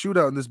motherfucker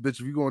shootout in this bitch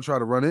if you're gonna try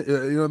to run it.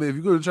 You know what I mean? If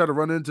you're gonna try to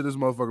run into this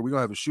motherfucker, we're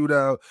gonna have a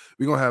shootout,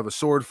 we're gonna have a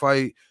sword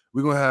fight,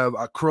 we're gonna have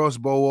a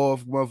crossbow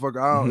off,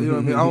 motherfucker. You know what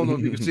I mean? I don't know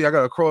if you can see, I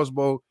got a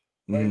crossbow.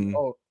 Right?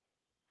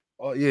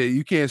 Oh yeah,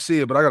 you can't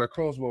see it, but I got a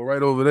crossbow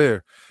right over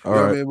there. You know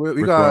what I mean?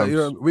 We got, you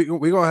know,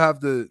 we're gonna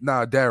have to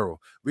Daryl.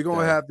 We're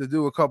gonna have to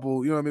do a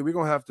couple, you know what I mean? We're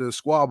gonna have to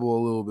squabble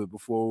a little bit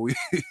before we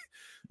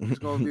it's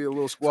gonna be a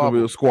little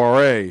squabble. It's gonna be a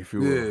soiree, if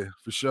you will. Yeah,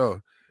 for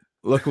sure.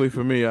 Luckily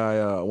for me,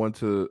 I went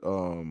to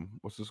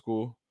what's the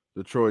school?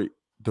 Detroit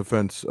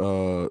Defense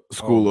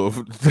School of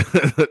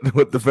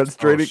with defense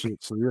training.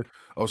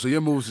 So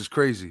your moves is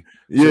crazy.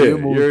 Yeah,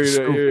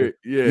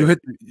 yeah.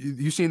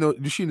 You seen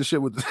the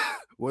shit with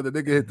where the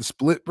nigga hit the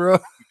split, bro?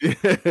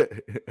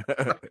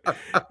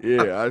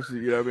 Yeah, actually,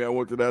 you know what I mean? I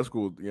went to that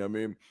school, you know what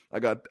I mean? I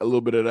got a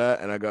little bit of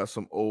that, and I got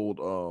some old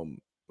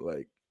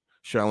like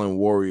Shaolin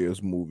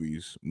Warriors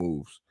moves.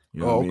 You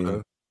know what I mean? You know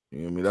what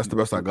I mean? That's the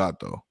best I got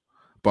though.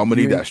 But I'm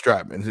gonna need that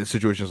strap in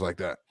situations like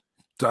that.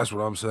 That's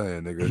what I'm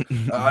saying, nigga.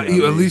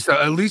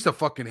 At least a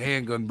fucking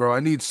handgun, bro.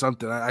 I need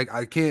something.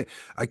 I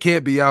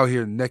can't be out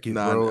here naked,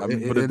 bro. I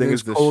mean, but the thing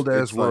is, cold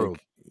ass world.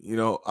 Like, you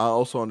know, I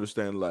also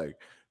understand, like,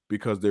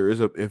 because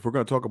if we're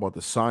gonna talk about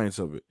the science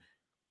of it,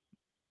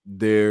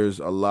 there's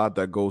a lot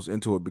that goes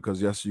into it.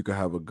 Because yes, you can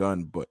have a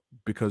gun, but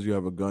because you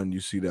have a gun, you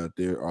see that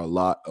there are a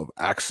lot of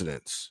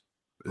accidents.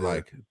 Yeah.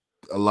 Like,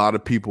 a lot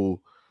of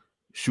people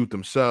shoot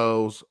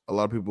themselves, a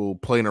lot of people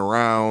playing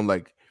around,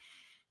 like,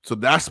 so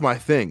that's my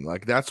thing.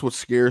 Like, that's what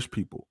scares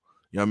people.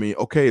 You know what I mean?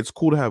 Okay, it's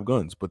cool to have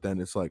guns, but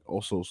then it's like,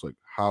 also it's like,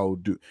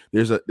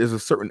 there's a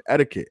certain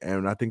etiquette,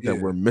 and I think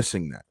that we're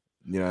missing that.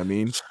 You know what I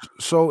mean?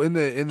 So in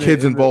the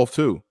kids involved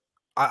too.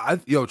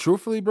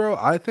 Truthfully, bro,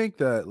 I think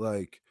that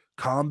like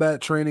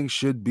combat training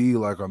should be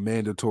like a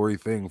mandatory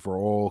thing for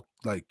all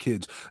like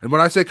kids. And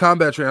when I say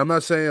combat training, I'm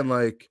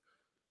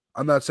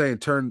not saying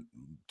turn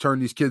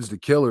these kids to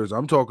killers.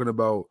 I'm talking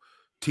about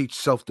teach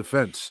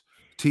self-defense,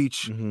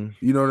 teach, you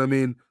know what I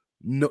mean?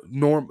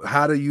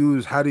 how to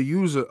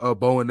use a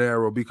bow and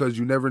arrow, because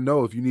you never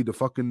know if you need to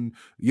fucking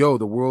the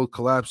world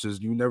collapses.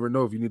 You never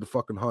know if you need to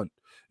fucking hunt.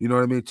 You know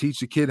what I mean?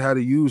 Teach the kid how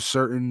to use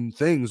certain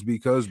things,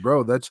 because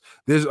bro, there's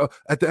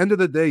at the end of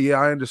the day, yeah,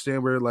 I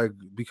understand we're like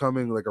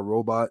becoming like a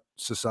robot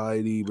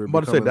society. We're I'm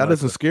about to say that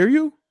doesn't scare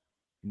you.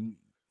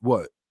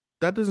 What?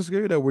 That doesn't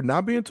scare you that we're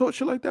not being taught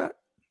shit like that?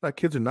 Like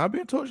kids are not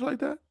being taught shit like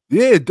that?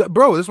 Yeah,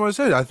 bro, that's what I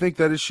said. I think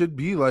that it should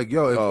be like,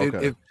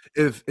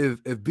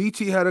 if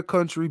BT had a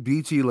country,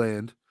 BT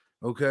land,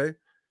 okay,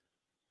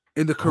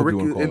 in the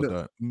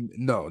curriculum,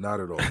 no, not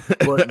at all.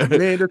 But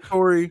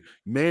mandatory,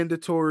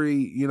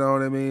 you know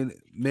what I mean?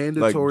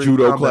 Mandatory like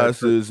judo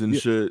classes and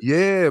shit.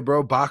 Yeah,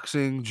 bro,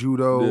 boxing,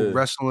 judo,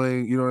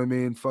 wrestling, you know what I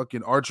mean?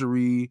 Fucking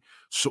archery,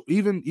 so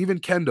even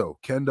kendo,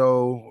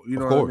 you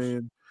know what I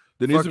mean?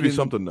 There needs to be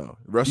something though.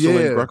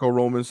 Wrestling,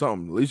 Greco-Roman,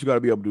 something. At least you got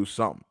to be able to do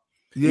something.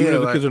 Yeah, even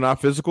if the kids are not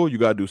physical, you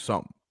got to do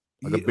something.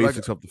 Like the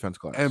basics of defense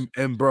class.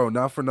 And bro,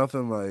 not for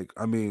nothing, like,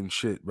 I mean,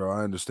 shit, bro,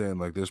 I understand,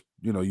 like, this,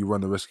 you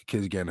run the risk of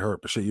kids getting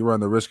hurt, but shit, you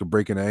run the risk of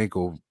breaking an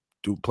ankle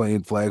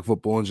playing flag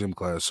football in gym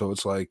class. So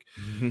it's like,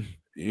 and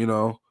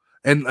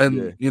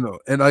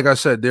like I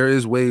said, there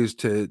is ways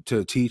to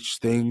teach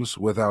things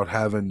without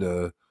having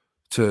to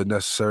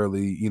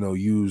necessarily,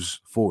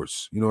 use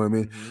force. You know what I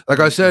mean?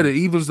 Like I said, it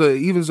evens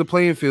the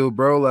playing field,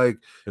 bro. Like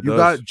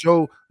got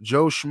Joe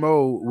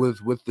Schmo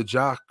with the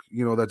jock,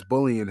 that's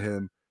bullying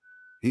him.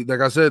 He,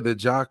 like I said, the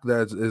jock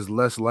that is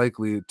less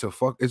likely to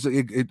fuck.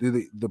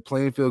 The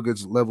playing field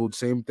gets leveled.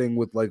 Same thing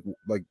with like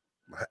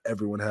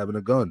everyone having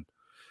a gun.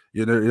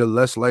 You're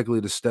less likely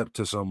to step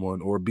to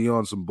someone or be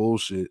on some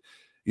bullshit.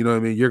 You know what I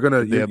mean?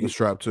 They have the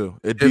strap too.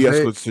 It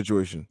de-escalates the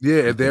situation.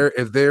 Yeah,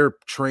 if they're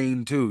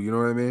trained too. You know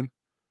what I mean?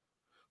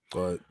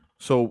 But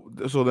so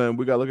then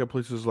we got to look at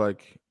places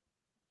like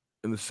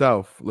in the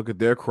South. Look at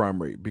their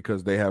crime rate,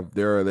 because they have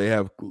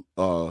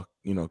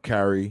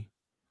carry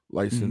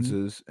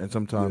licenses, and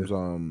sometimes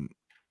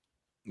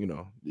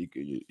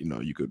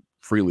you could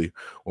freely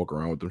walk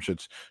around with them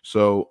shits.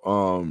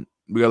 So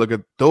we gotta look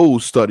at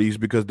those studies,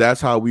 because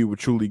that's how we would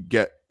truly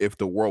get if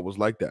the world was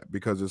like that,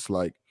 because it's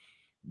like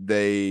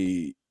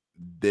they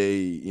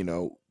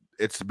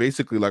it's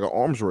basically like an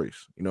arms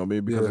race, maybe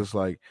because it's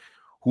like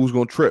who's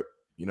gonna trip.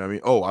 You know what I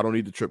mean? Oh, I don't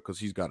need to trip because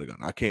he's got a gun.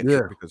 I can't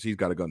trip because he's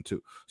got a gun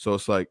too. So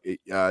it's like,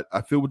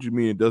 I feel what you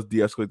mean. It does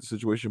de-escalate the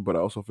situation, but I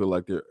also feel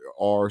like there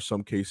are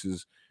some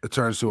cases it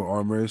turns to an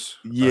arm race.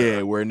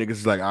 Yeah, where niggas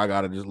is like, I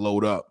gotta just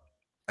load up.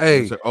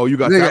 Hey, like, oh, you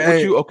got that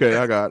with you? Okay,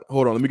 I got.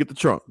 Hold on, let me get the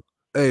trunk.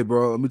 Hey,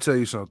 bro, let me tell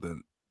you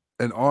something.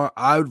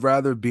 I'd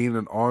rather be in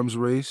an arms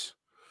race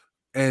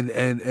and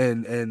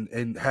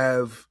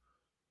have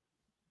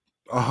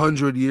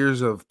 100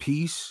 years of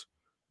peace,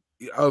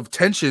 of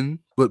tension,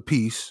 but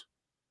peace,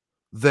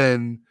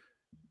 than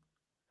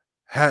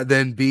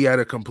be at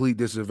a complete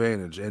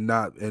disadvantage and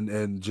not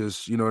and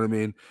just, you know what I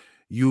mean,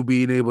 you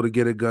being able to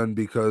get a gun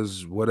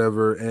because of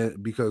whatever,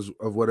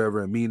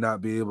 and me not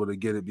be able to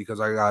get it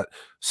because I got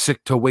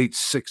sick to wait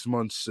 6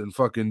 months and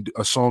fucking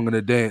a song and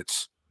a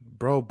dance,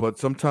 bro. But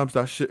sometimes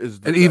that shit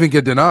is even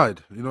get denied.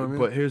 You know what I mean?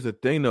 But here's the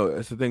thing, though.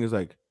 That's the thing is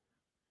like,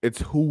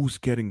 it's who's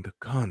getting the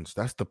guns.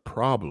 That's the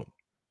problem.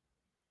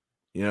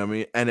 You know what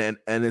I mean?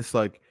 And it's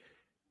like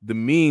the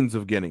means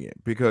of getting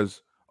it,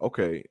 because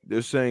okay,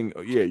 they're saying,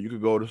 oh, yeah, you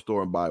could go to the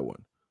store and buy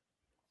one.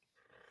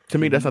 To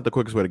me, that's not the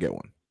quickest way to get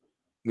one.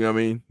 You know what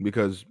I mean?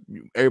 Because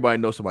everybody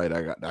knows somebody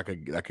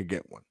that could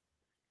get one.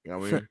 You know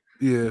what I mean?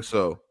 Yeah.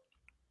 So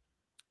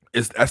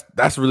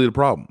that's really the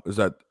problem, is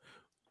that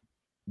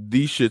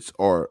these shits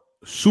are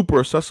super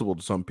accessible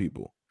to some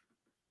people.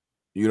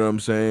 You know what I'm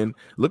saying?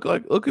 Look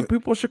at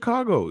people in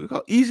Chicago. Look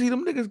how easy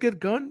them niggas get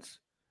guns.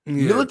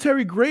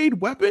 Military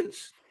grade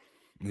weapons.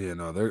 Yeah,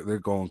 no, they're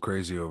going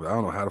crazy over. I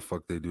don't know how the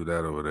fuck they do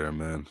that over there,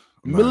 man.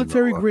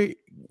 Military grade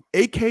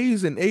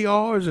AKs and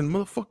ARs and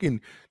motherfucking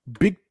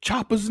big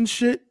choppers and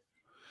shit.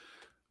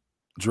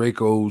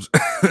 Dracos.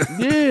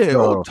 Yeah,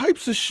 all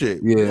types of shit.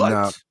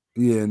 Yeah,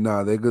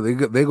 they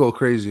go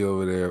crazy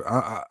over there.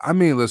 I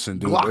mean, listen,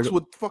 dude. Glocks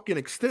with fucking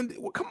extended.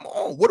 Well, come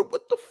on, what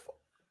the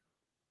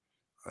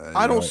fuck?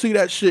 I don't see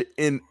that shit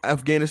in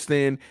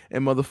Afghanistan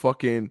and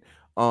motherfucking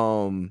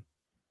all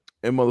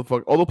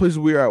the places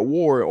we are at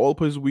war, all the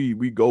places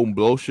we go and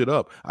blow shit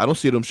up. I don't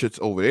see them shits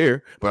over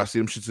there, but I see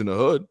them shits in the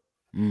hood.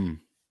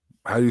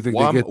 How do you think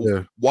they get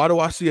there? Why do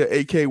I see an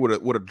AK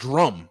with a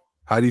drum?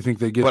 How do you think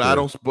they get there? I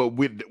don't. But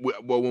when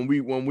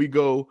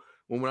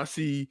I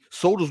see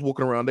soldiers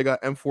walking around, they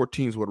got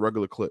M14s with a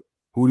regular clip.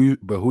 Who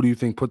do you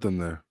think put them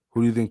there?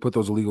 Who do you think put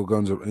those illegal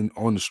guns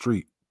on the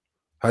street?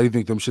 How do you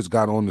think them shits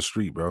got on the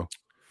street, bro?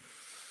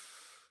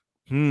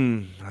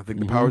 I think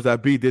the powers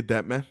that be did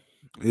that, man.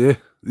 Yeah,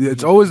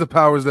 it's always the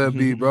powers that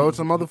be, bro. It's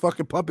a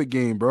motherfucking puppet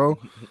game, bro.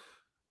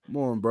 Come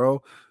on,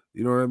 bro.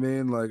 You know what I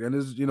mean? Like, and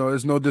it's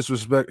no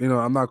disrespect.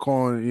 I'm not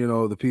calling,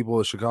 the people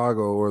of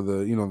Chicago or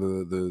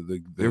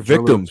the they're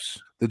victims.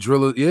 The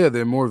drillers, yeah,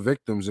 they're more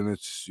victims, and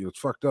it's it's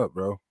fucked up,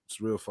 bro. It's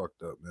real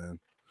fucked up, man.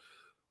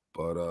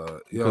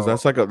 But because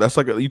that's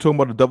like you talking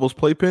about the devil's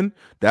playpen.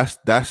 That's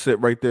it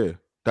right there.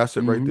 That's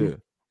it right there.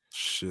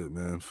 Shit,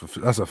 man,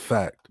 that's a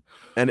fact.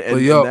 And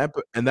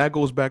that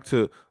goes back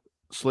to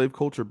slave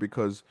culture,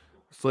 because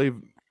slave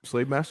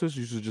masters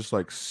used to just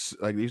like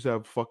they used to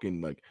have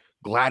fucking like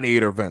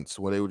gladiator events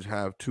where they would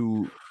have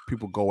two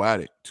people go at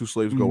it, two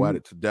slaves go at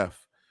it to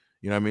death.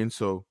 You know what I mean?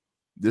 So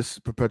this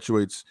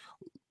perpetuates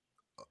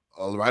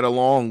right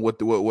along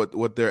with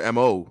what their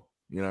MO.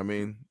 You know what I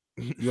mean?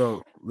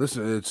 Yo,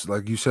 listen, it's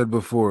like you said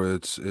before,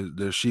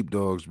 they're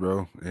sheepdogs,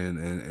 bro,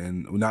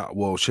 and not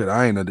well, shit.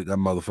 I ain't a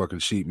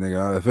motherfucking sheep,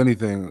 nigga. If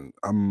anything,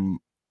 I'm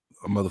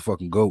a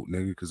motherfucking goat,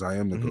 nigga, because I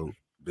am the goat,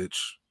 bitch.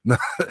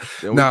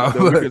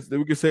 Then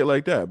we can say it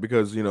like that,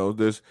 because you know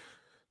there's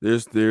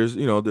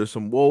you know there's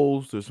some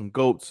wolves, there's some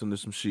goats, and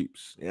there's some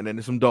sheeps, and then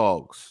there's some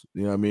dogs.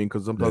 You know what I mean?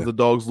 Because sometimes the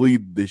dogs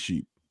lead the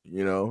sheep.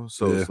 You know,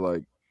 so it's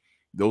like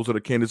those are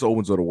the Candace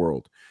Owens of the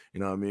world. You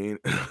know what I mean?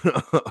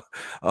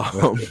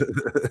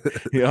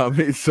 You know what I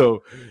mean?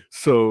 So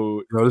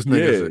no, this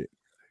nigga's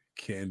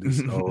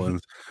Candace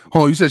Owens.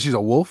 Hold on, you said she's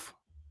a wolf?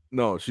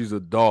 No, she's a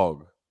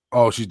dog.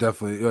 Oh, she's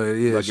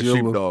definitely like a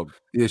sheepdog.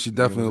 Yeah, she's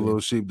definitely a little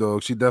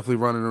sheepdog. She definitely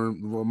running her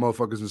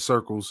motherfuckers in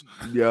circles.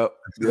 Yep.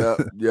 You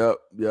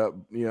know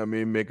what I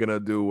mean? Making her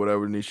do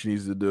whatever she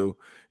needs to do.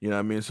 You know what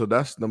I mean? So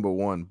that's number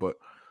one. But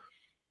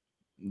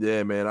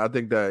yeah, man, I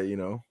think that, you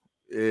know,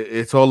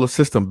 it's all the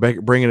system,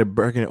 bringing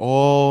it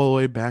all the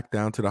way back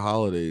down to the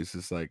holidays.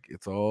 It's like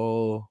it's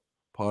all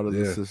part of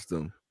the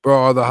system. Bro,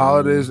 are the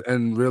holidays,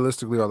 and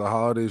realistically, are the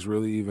holidays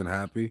really even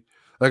happy?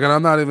 Like, and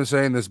I'm not even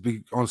saying this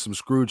on some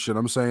Scrooge shit.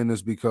 I'm saying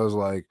this because,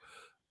 like,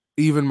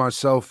 even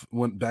myself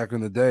went back in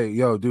the day.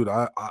 Yo, dude,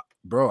 I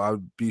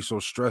would be so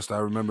stressed. I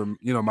remember,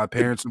 you know, my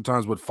parents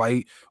sometimes would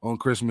fight on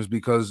Christmas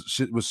because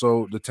shit was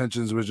so, the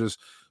tensions was just,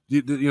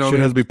 you know, shit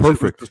has to be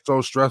perfect.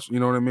 So stressful, you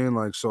know what I mean?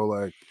 Like, so,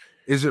 like,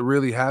 is it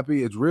really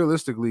happy? It's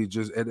realistically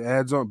just, it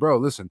adds on, bro.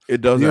 Listen, it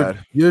does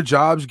add. Your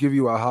jobs give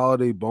you a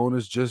holiday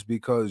bonus just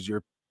because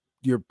your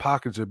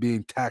pockets are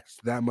being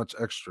taxed that much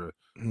extra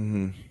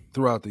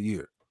throughout the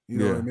year. You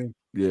know what I mean?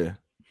 Yeah.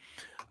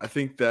 I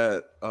think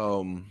that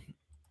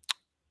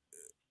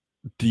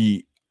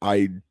the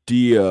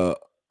idea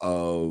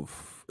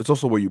of, it's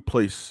also where you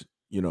place,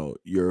 you know,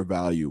 your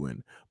value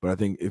in. But I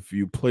think if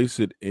you place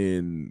it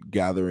in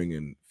gathering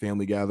and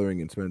family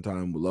gathering and spending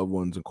time with loved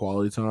ones and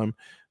quality time,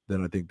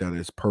 then I think that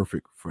is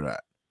perfect for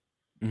that.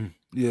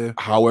 Yeah.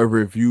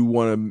 However, if you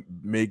want to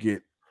make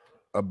it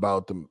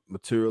about the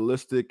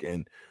materialistic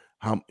and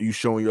how you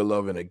showing your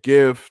love in a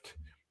gift,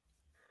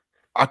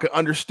 I can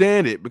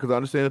understand it, because I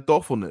understand the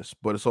thoughtfulness,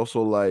 but it's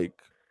also like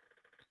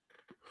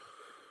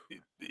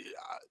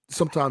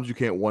sometimes you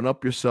can't one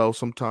up yourself.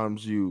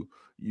 Sometimes you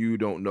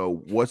don't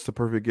know what's the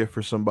perfect gift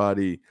for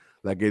somebody.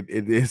 Like it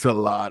is a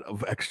lot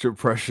of extra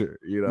pressure,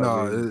 you know. No,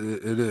 I mean?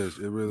 it is.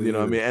 It really, you know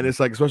is. What I mean? And it's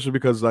like, especially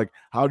because like,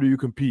 how do you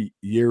compete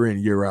year in,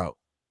 year out?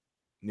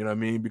 You know what I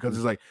mean? Because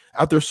it's like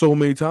after so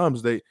many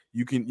times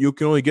you can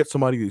only get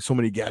somebody so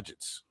many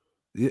gadgets.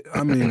 Yeah,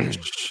 I mean,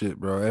 shit,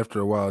 bro.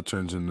 After a while, it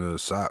turns into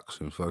socks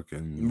and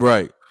fucking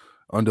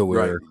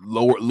underwear,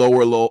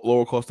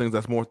 lower cost things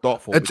that's more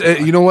thoughtful.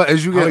 You know what?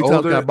 As you get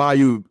older, I buy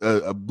you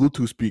a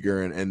Bluetooth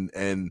speaker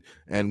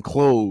and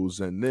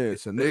clothes and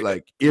this and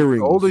like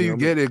earrings. The older you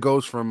get, it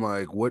goes from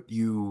like what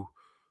you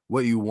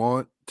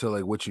want to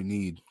like what you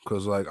need.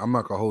 Because like I'm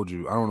not gonna hold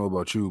you. I don't know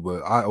about you,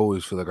 but I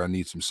always feel like I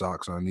need some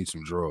socks and I need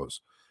some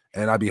drawers,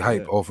 and I be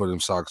hyped off of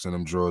them socks and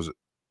them drawers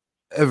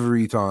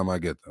every time I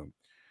get them.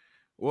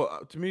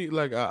 Well, to me,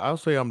 like I'll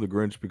say I'm the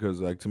Grinch,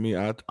 because like to me,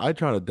 I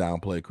try to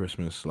downplay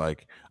Christmas.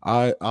 Like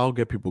I'll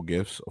get people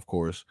gifts, of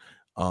course,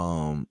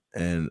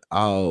 and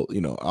I'll, you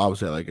know,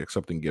 obviously I like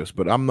accepting gifts,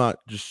 but I'm not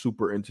just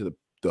super into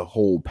the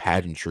whole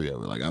pageantry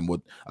of it. Like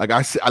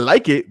I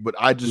like it, but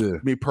I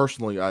just me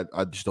personally,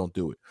 I just don't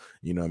do it.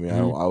 You know what I mean?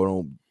 I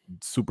don't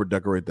super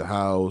decorate the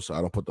house. I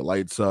don't put the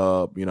lights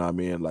up. You know what I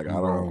mean? Like I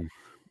don't.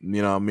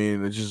 You know what I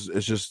mean? It's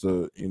just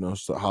the, you know,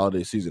 it's the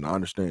holiday season. I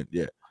understand.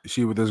 Yeah.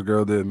 See what this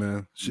girl did,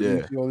 man. She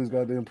all these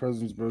goddamn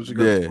presents, bro. She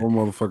got the whole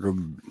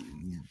motherfucker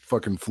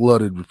fucking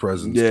flooded with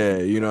presents. Yeah,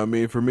 you know what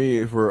I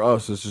mean? For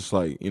us, it's just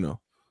like, you know,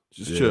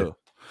 just chill.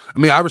 I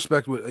mean, I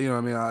respect what, you know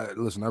what I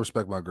mean? I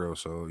respect my girl,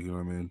 so you know what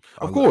I mean?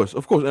 Of course.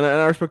 And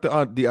I respect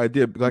the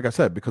idea, like I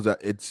said, because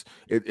it's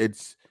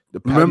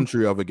the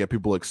pageantry of it get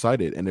people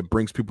excited and it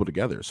brings people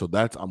together. So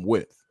I'm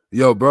with.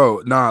 Yo,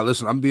 bro, nah,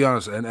 listen, I'm gonna be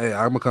honest, and hey,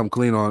 I'm gonna come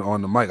clean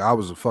on the mic. I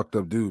was a fucked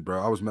up dude, bro.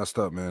 I was messed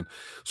up, man.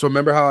 So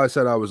remember how I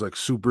said I was like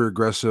super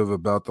aggressive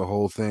about the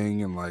whole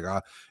thing, and like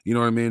you know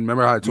what I mean?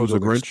 Remember how I told you, a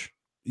Grinch?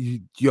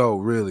 Yo,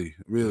 really,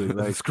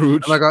 like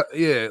Scrooge, like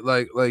you know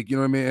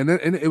what I mean?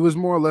 And it was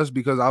more or less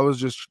because I was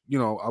just, you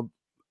know, I'm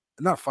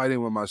not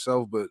fighting with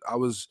myself, but I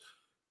was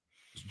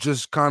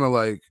just kind of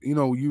like, you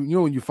know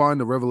when you find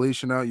the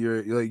revelation out,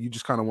 you're like, you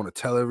just kind of want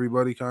to tell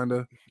everybody, kind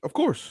of. Of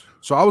course.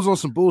 So I was on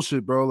some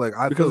bullshit, bro. Like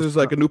because it's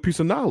like a new piece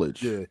of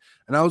knowledge. Yeah,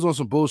 and I was on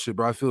some bullshit,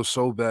 bro. I feel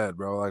so bad,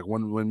 bro. Like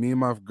when me and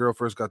my girl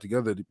first got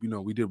together, you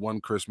know, we did one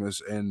Christmas,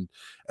 and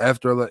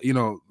after, you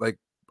know, like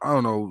I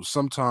don't know,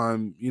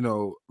 sometime, you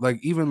know,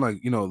 like even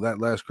like, you know, that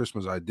last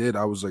Christmas I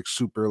was like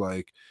super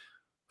like,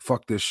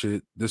 fuck this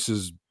shit. This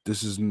is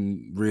this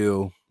isn't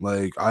real.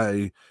 Like,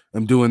 I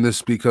am doing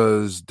this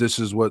because this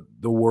is what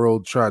the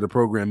world tried to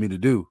program me to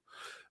do.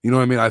 You know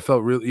what I mean? I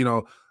felt really,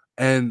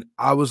 and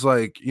I was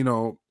like,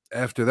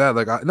 after that,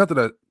 like, not that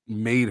I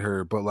made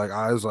her, but like,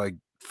 I was like,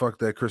 fuck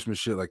that Christmas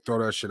shit, like,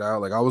 throw that shit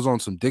out. Like, I was on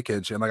some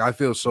dickhead shit. And like, I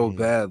feel so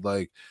bad.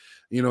 Like,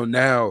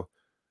 now,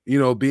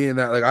 being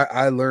that, like,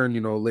 I learned,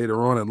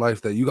 later on in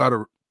life that you got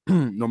to,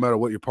 no matter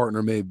what your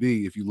partner may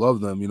be, if you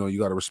love them, you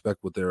got to respect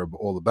what they're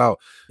all about.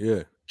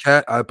 Yeah.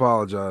 Cat, I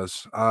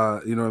apologize.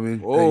 You know what I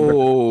mean?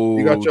 Oh,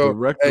 you got your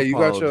direct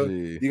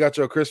apology. You got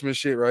your Christmas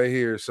shit right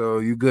here, so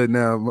you good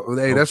now.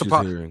 Hey,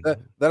 Hope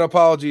that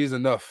apology is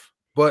enough.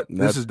 But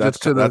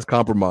that's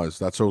compromise.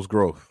 That shows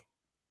growth.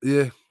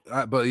 Yeah,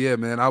 but yeah,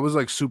 man, I was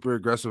like super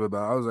aggressive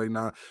about it. I was like,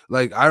 nah,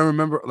 like I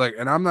remember, like,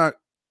 and I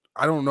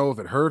don't know if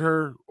it hurt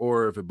her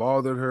or if it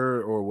bothered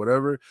her or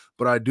whatever,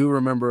 but I do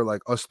remember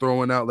like us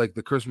throwing out like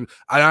the Christmas.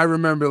 I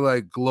remember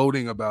like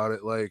gloating about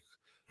it, like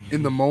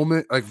in the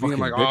moment, like being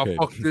like, "Oh,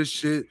 fuck this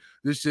shit!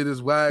 This shit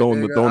is whack."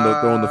 Throwing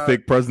the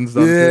fake presents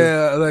down.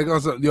 Yeah, like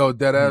also,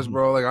 dead ass,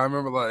 bro. Like I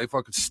remember like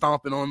fucking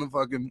stomping on the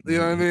fucking, you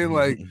know what I mean,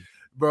 like.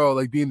 Bro,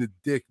 like being the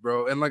dick,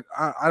 bro. And like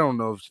I don't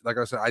know, like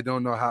I said, I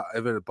don't know how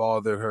if it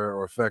bothered her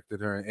or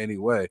affected her in any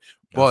way.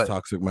 That's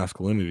toxic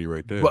masculinity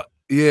right there. But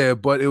yeah,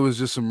 but it was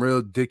just some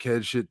real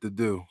dickhead shit to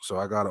do. So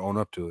I gotta own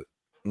up to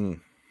it.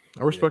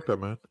 I respect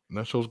that, man. And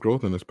that shows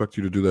growth, and expect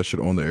you to do that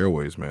shit on the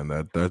airways, man.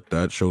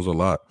 That shows a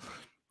lot.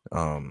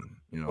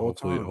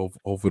 Hopefully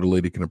the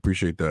lady can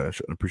appreciate that,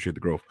 appreciate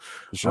the growth.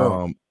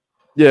 Sure.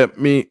 Yeah,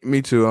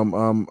 me too.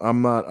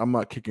 I'm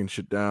not kicking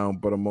shit down,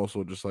 but I'm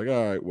also just like,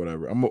 all right,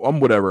 whatever. I'm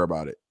whatever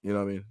about it. You know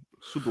what I mean?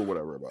 Super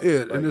whatever about it.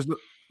 Yeah, and there's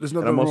nothing.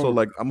 And I'm also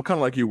like, I'm kind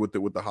of like you with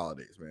the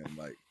holidays, man.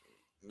 Like,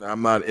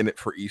 I'm not in it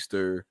for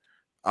Easter.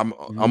 I'm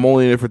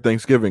only in it for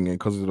Thanksgiving and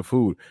because of the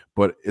food.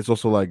 But it's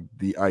also like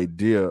the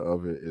idea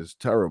of it is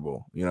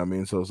terrible. You know what I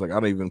mean? So it's like I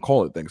don't even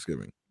call it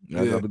Thanksgiving.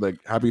 I'll be like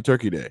Happy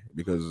Turkey Day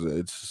because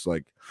it's just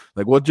like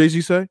what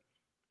Jay-Z say?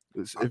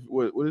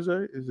 What is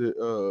that? Is it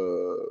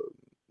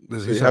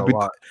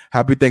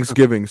Happy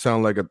Thanksgiving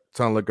sound like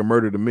a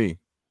murder to me.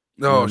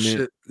 No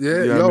shit.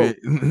 Yeah,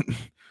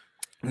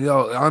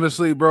 yo,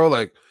 honestly, bro,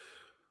 like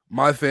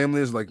my family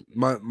is like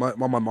my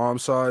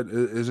mom's side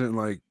isn't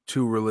like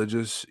too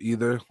religious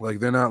either. Like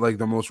they're not like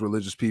the most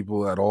religious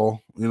people at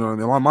all. You know what I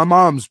mean? My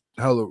mom's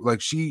hella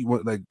like she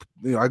went like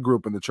I grew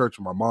up in the church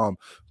with my mom,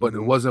 but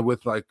it wasn't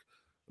with like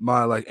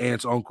my like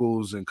aunts,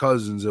 uncles, and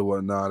cousins and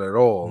whatnot at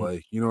all.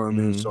 Like, you know what I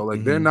mean? So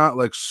like they're not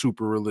like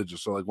super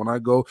religious. So like when I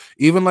go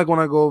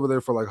over there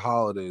for like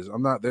holidays,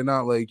 they're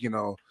not like,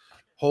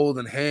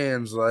 holding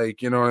hands,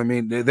 like, you know what I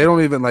mean? They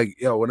don't even like,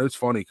 when it's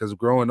funny because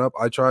growing up,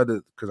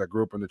 because I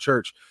grew up in the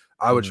church,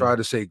 I would try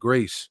to say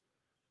grace.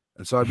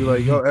 And so I'd be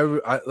like,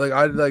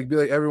 I'd be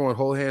like, everyone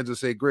hold hands and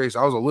say grace.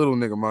 I was a little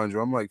nigga, mind you.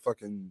 I'm like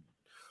fucking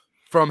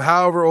from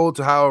however old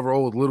to however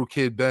old, little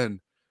kid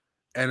Ben.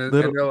 And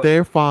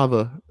their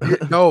father.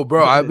 No,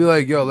 bro. I'd be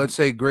like, yo, let's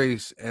say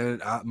grace.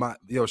 And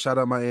shout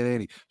out my Aunt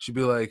Annie. She'd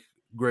be like,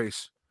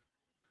 grace.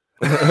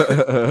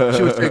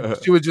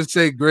 she would just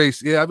say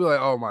grace. Yeah, I'd be like,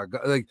 oh my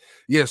god, like,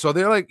 yeah. So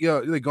they're like,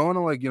 they're going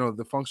to like,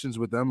 the functions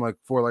with them, like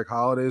for like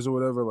holidays or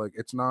whatever. Like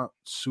it's not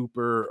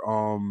super,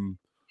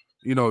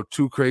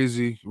 too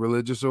crazy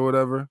religious or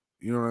whatever.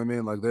 You know what I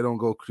mean? Like they don't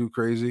go too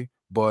crazy,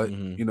 but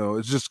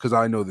it's just because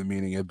I know the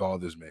meaning. It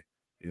bothers me.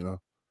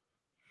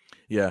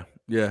 Yeah,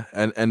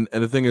 and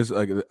the thing is,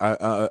 like,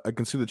 I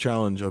can see the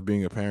challenge of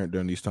being a parent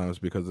during these times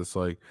because it's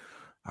like,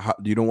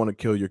 you don't want to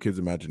kill your kid's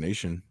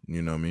imagination,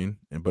 you know what I mean?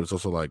 But it's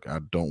also like I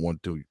don't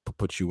want to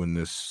put you in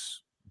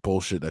this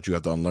bullshit that you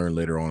have to unlearn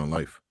later on in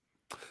life.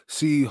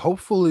 See,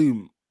 hopefully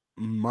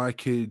my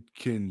kid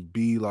can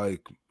be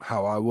like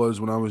how I was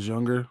when I was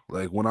younger.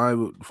 Like when I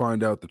would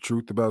find out the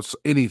truth about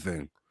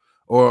anything,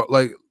 or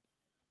like,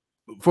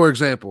 for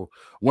example,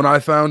 when I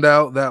found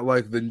out that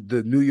like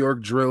the New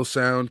York drill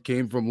sound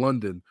came from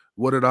London,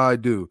 what did I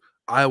do?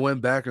 I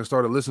went back and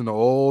started listening to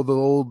all the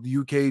old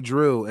UK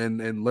drill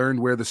and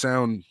learned where the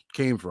sound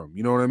came from.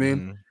 You know what I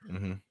mean?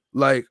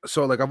 Like,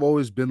 so like I've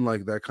always been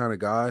like that kind of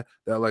guy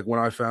that like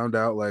when I found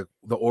out like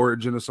the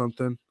origin of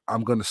something,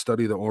 I'm gonna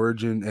study the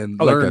origin and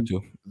learn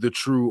the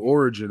true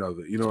origin of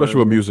it. You know, especially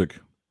with music.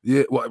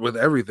 Yeah, with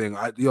everything.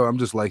 I'm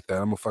just like that.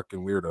 I'm a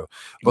fucking weirdo.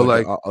 But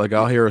like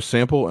I'll hear a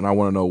sample and I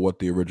want to know what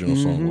the original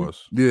song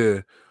was.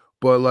 Yeah.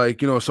 But like,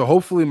 so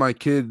hopefully my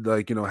kid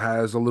like,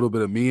 has a little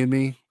bit of me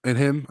in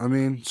him. I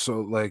mean,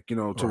 so like,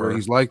 to where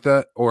he's like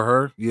that, or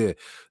her. Yeah.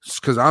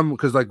 Cause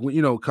like,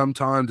 come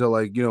time to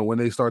like, when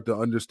they start to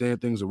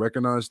understand things and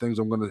recognize things,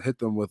 I'm going to hit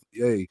them with,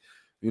 hey,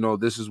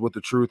 this is what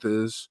the truth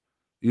is.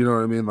 You know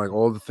what I mean? Like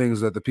all the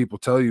things that the people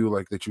tell you,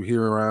 like that you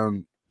hear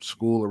around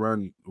school,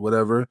 around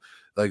whatever,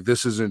 like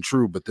this isn't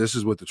true, but this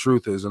is what the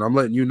truth is. And I'm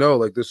letting you know,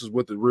 like, this is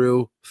what the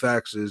real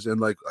facts is. And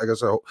like I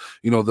guess,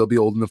 they'll be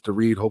old enough to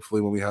read, hopefully,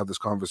 when we have this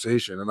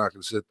conversation, and I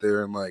can sit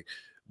there and like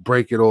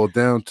break it all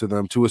down to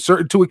them to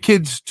a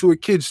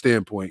kid's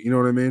standpoint. You know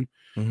what I mean?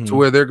 to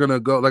where they're gonna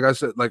go. Like I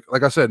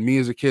said, me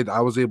as a kid,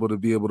 I was able to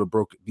be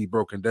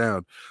broken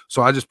down.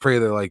 So I just pray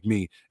they're like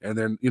me, and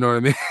then you know what I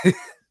mean.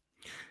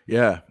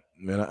 Yeah,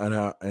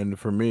 and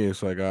for me,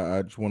 it's like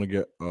I just want to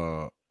get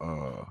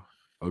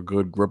a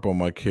good grip on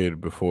my kid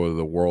before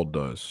the world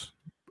does.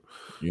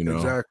 You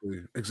know,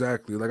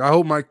 exactly. Like I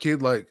hope my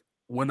kid, like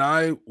when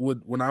I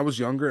was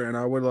younger and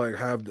I would like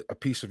have a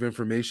piece of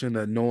information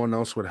that no one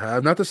else would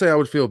have. Not to say I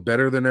would feel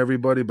better than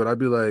everybody, but I'd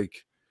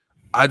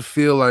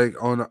feel like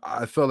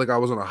I felt like I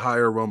was on a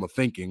higher realm of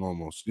thinking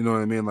almost. You know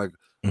what I mean? Like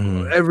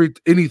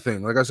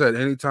anything. Like I said,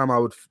 anytime I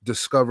would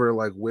discover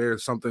like where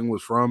something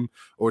was from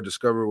or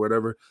discover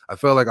whatever, I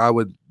felt like I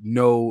would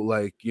know,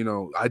 like, you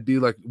know, I'd be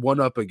like one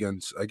up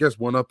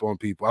on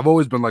people. I've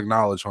always been like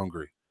knowledge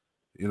hungry.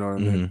 You know what I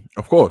mean?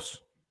 Of course.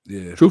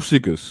 Yeah. Truth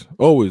seekers.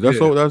 Always. That's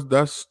all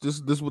that's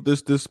this what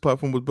this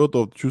platform was built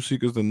off. Truth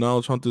seekers, the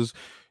knowledge hunters,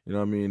 you know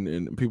what I mean?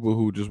 And people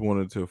who just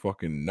wanted to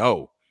fucking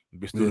know,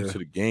 be students to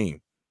the game.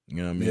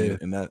 You know what I mean?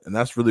 Yeah. And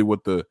that's really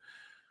what the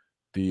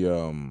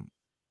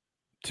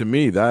to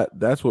me,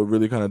 that's what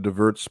really kind of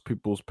diverts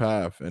people's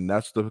path, and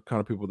that's the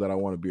kind of people that I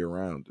want to be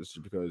around.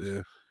 Just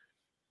because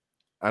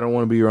I don't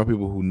want to be around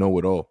people who know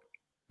it all.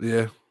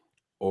 Yeah.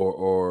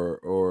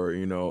 Or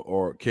you know,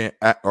 or can't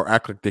act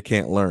like they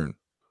can't learn.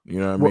 You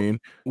know what I mean?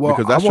 Well,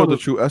 because that's the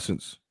true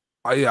essence.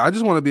 I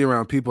just want to be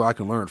around people I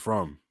can learn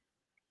from.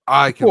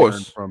 Learn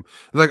from.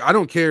 Like, I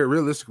don't care,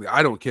 realistically,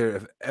 I don't care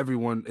if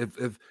everyone,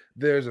 if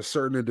there's a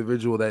certain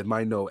individual that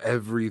might know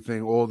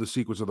everything, all the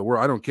secrets of the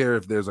world. I don't care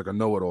if there's like a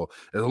know-it-all.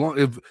 As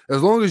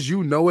long as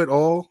you know it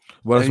all,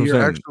 and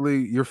you're actually,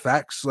 your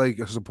facts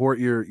like support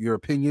your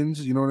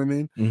opinions, you know what I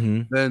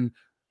mean? Then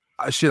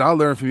I'll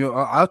learn from you.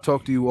 I'll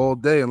talk to you all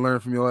day and learn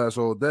from your ass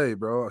all day,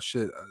 bro.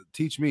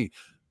 Teach me.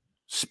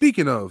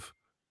 Speaking of,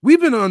 we've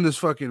been on this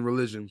fucking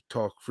religion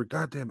talk for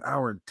goddamn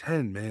hour and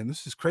 10, man.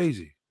 This is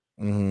crazy.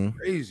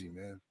 Crazy,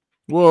 man.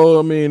 Well,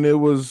 I mean, it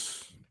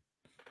was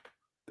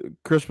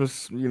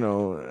Christmas, you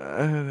know,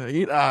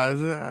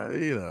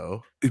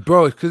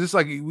 bro, because it's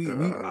like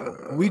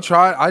we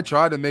tried. I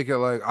tried to make it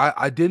like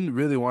I didn't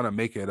really want to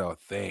make it a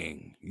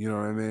thing, you know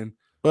what I mean?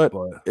 But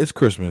it's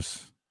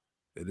Christmas.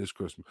 It is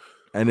Christmas,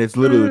 and it's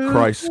literally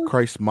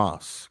Christ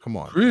Mass. Come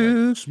on,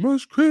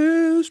 Christmas.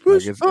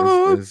 Like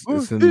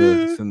it's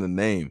in the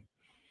name.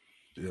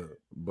 Yeah,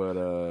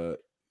 but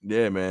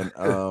yeah, man.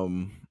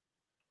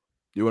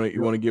 You want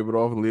to give it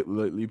off and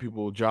leave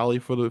people jolly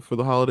for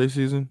the holiday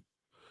season,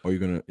 or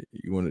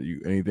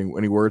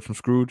any words from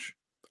Scrooge?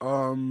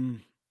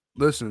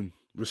 Listen,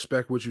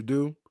 respect what you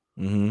do.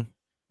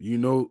 You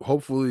know,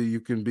 hopefully you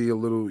can be a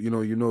little, you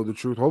know the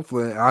truth.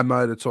 Hopefully I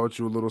might have taught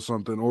you a little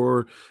something,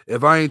 or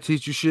if I ain't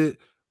teach you shit,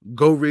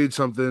 go read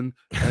something,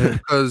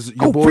 because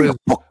your boy is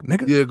book,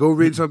 nigga. Yeah, go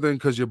read something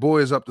because your boy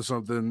is up to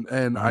something,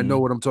 and I know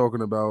what I'm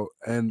talking about.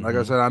 And like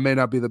I said, I may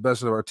not be the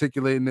best at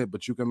articulating it,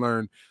 but you can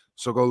learn.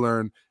 So go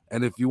learn.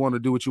 And if you want to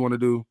do what you want to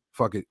do,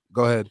 fuck it.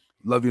 Go ahead.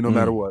 Love you no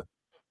matter what.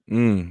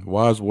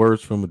 Wise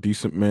words from a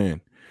decent man.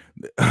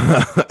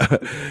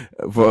 But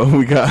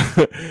we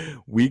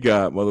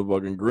got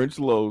motherfucking Grinch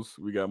Los.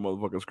 We got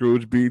motherfucking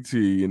Scrooge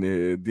BT in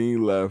there.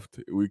 Dean left.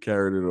 We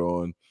carried it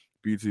on.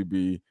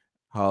 BTB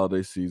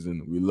holiday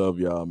season. We love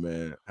y'all,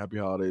 man. Happy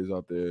holidays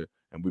out there.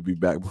 And we'll be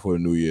back before the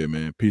new year,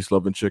 man. Peace,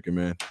 love, and chicken,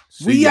 man.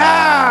 See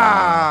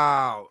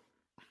ya.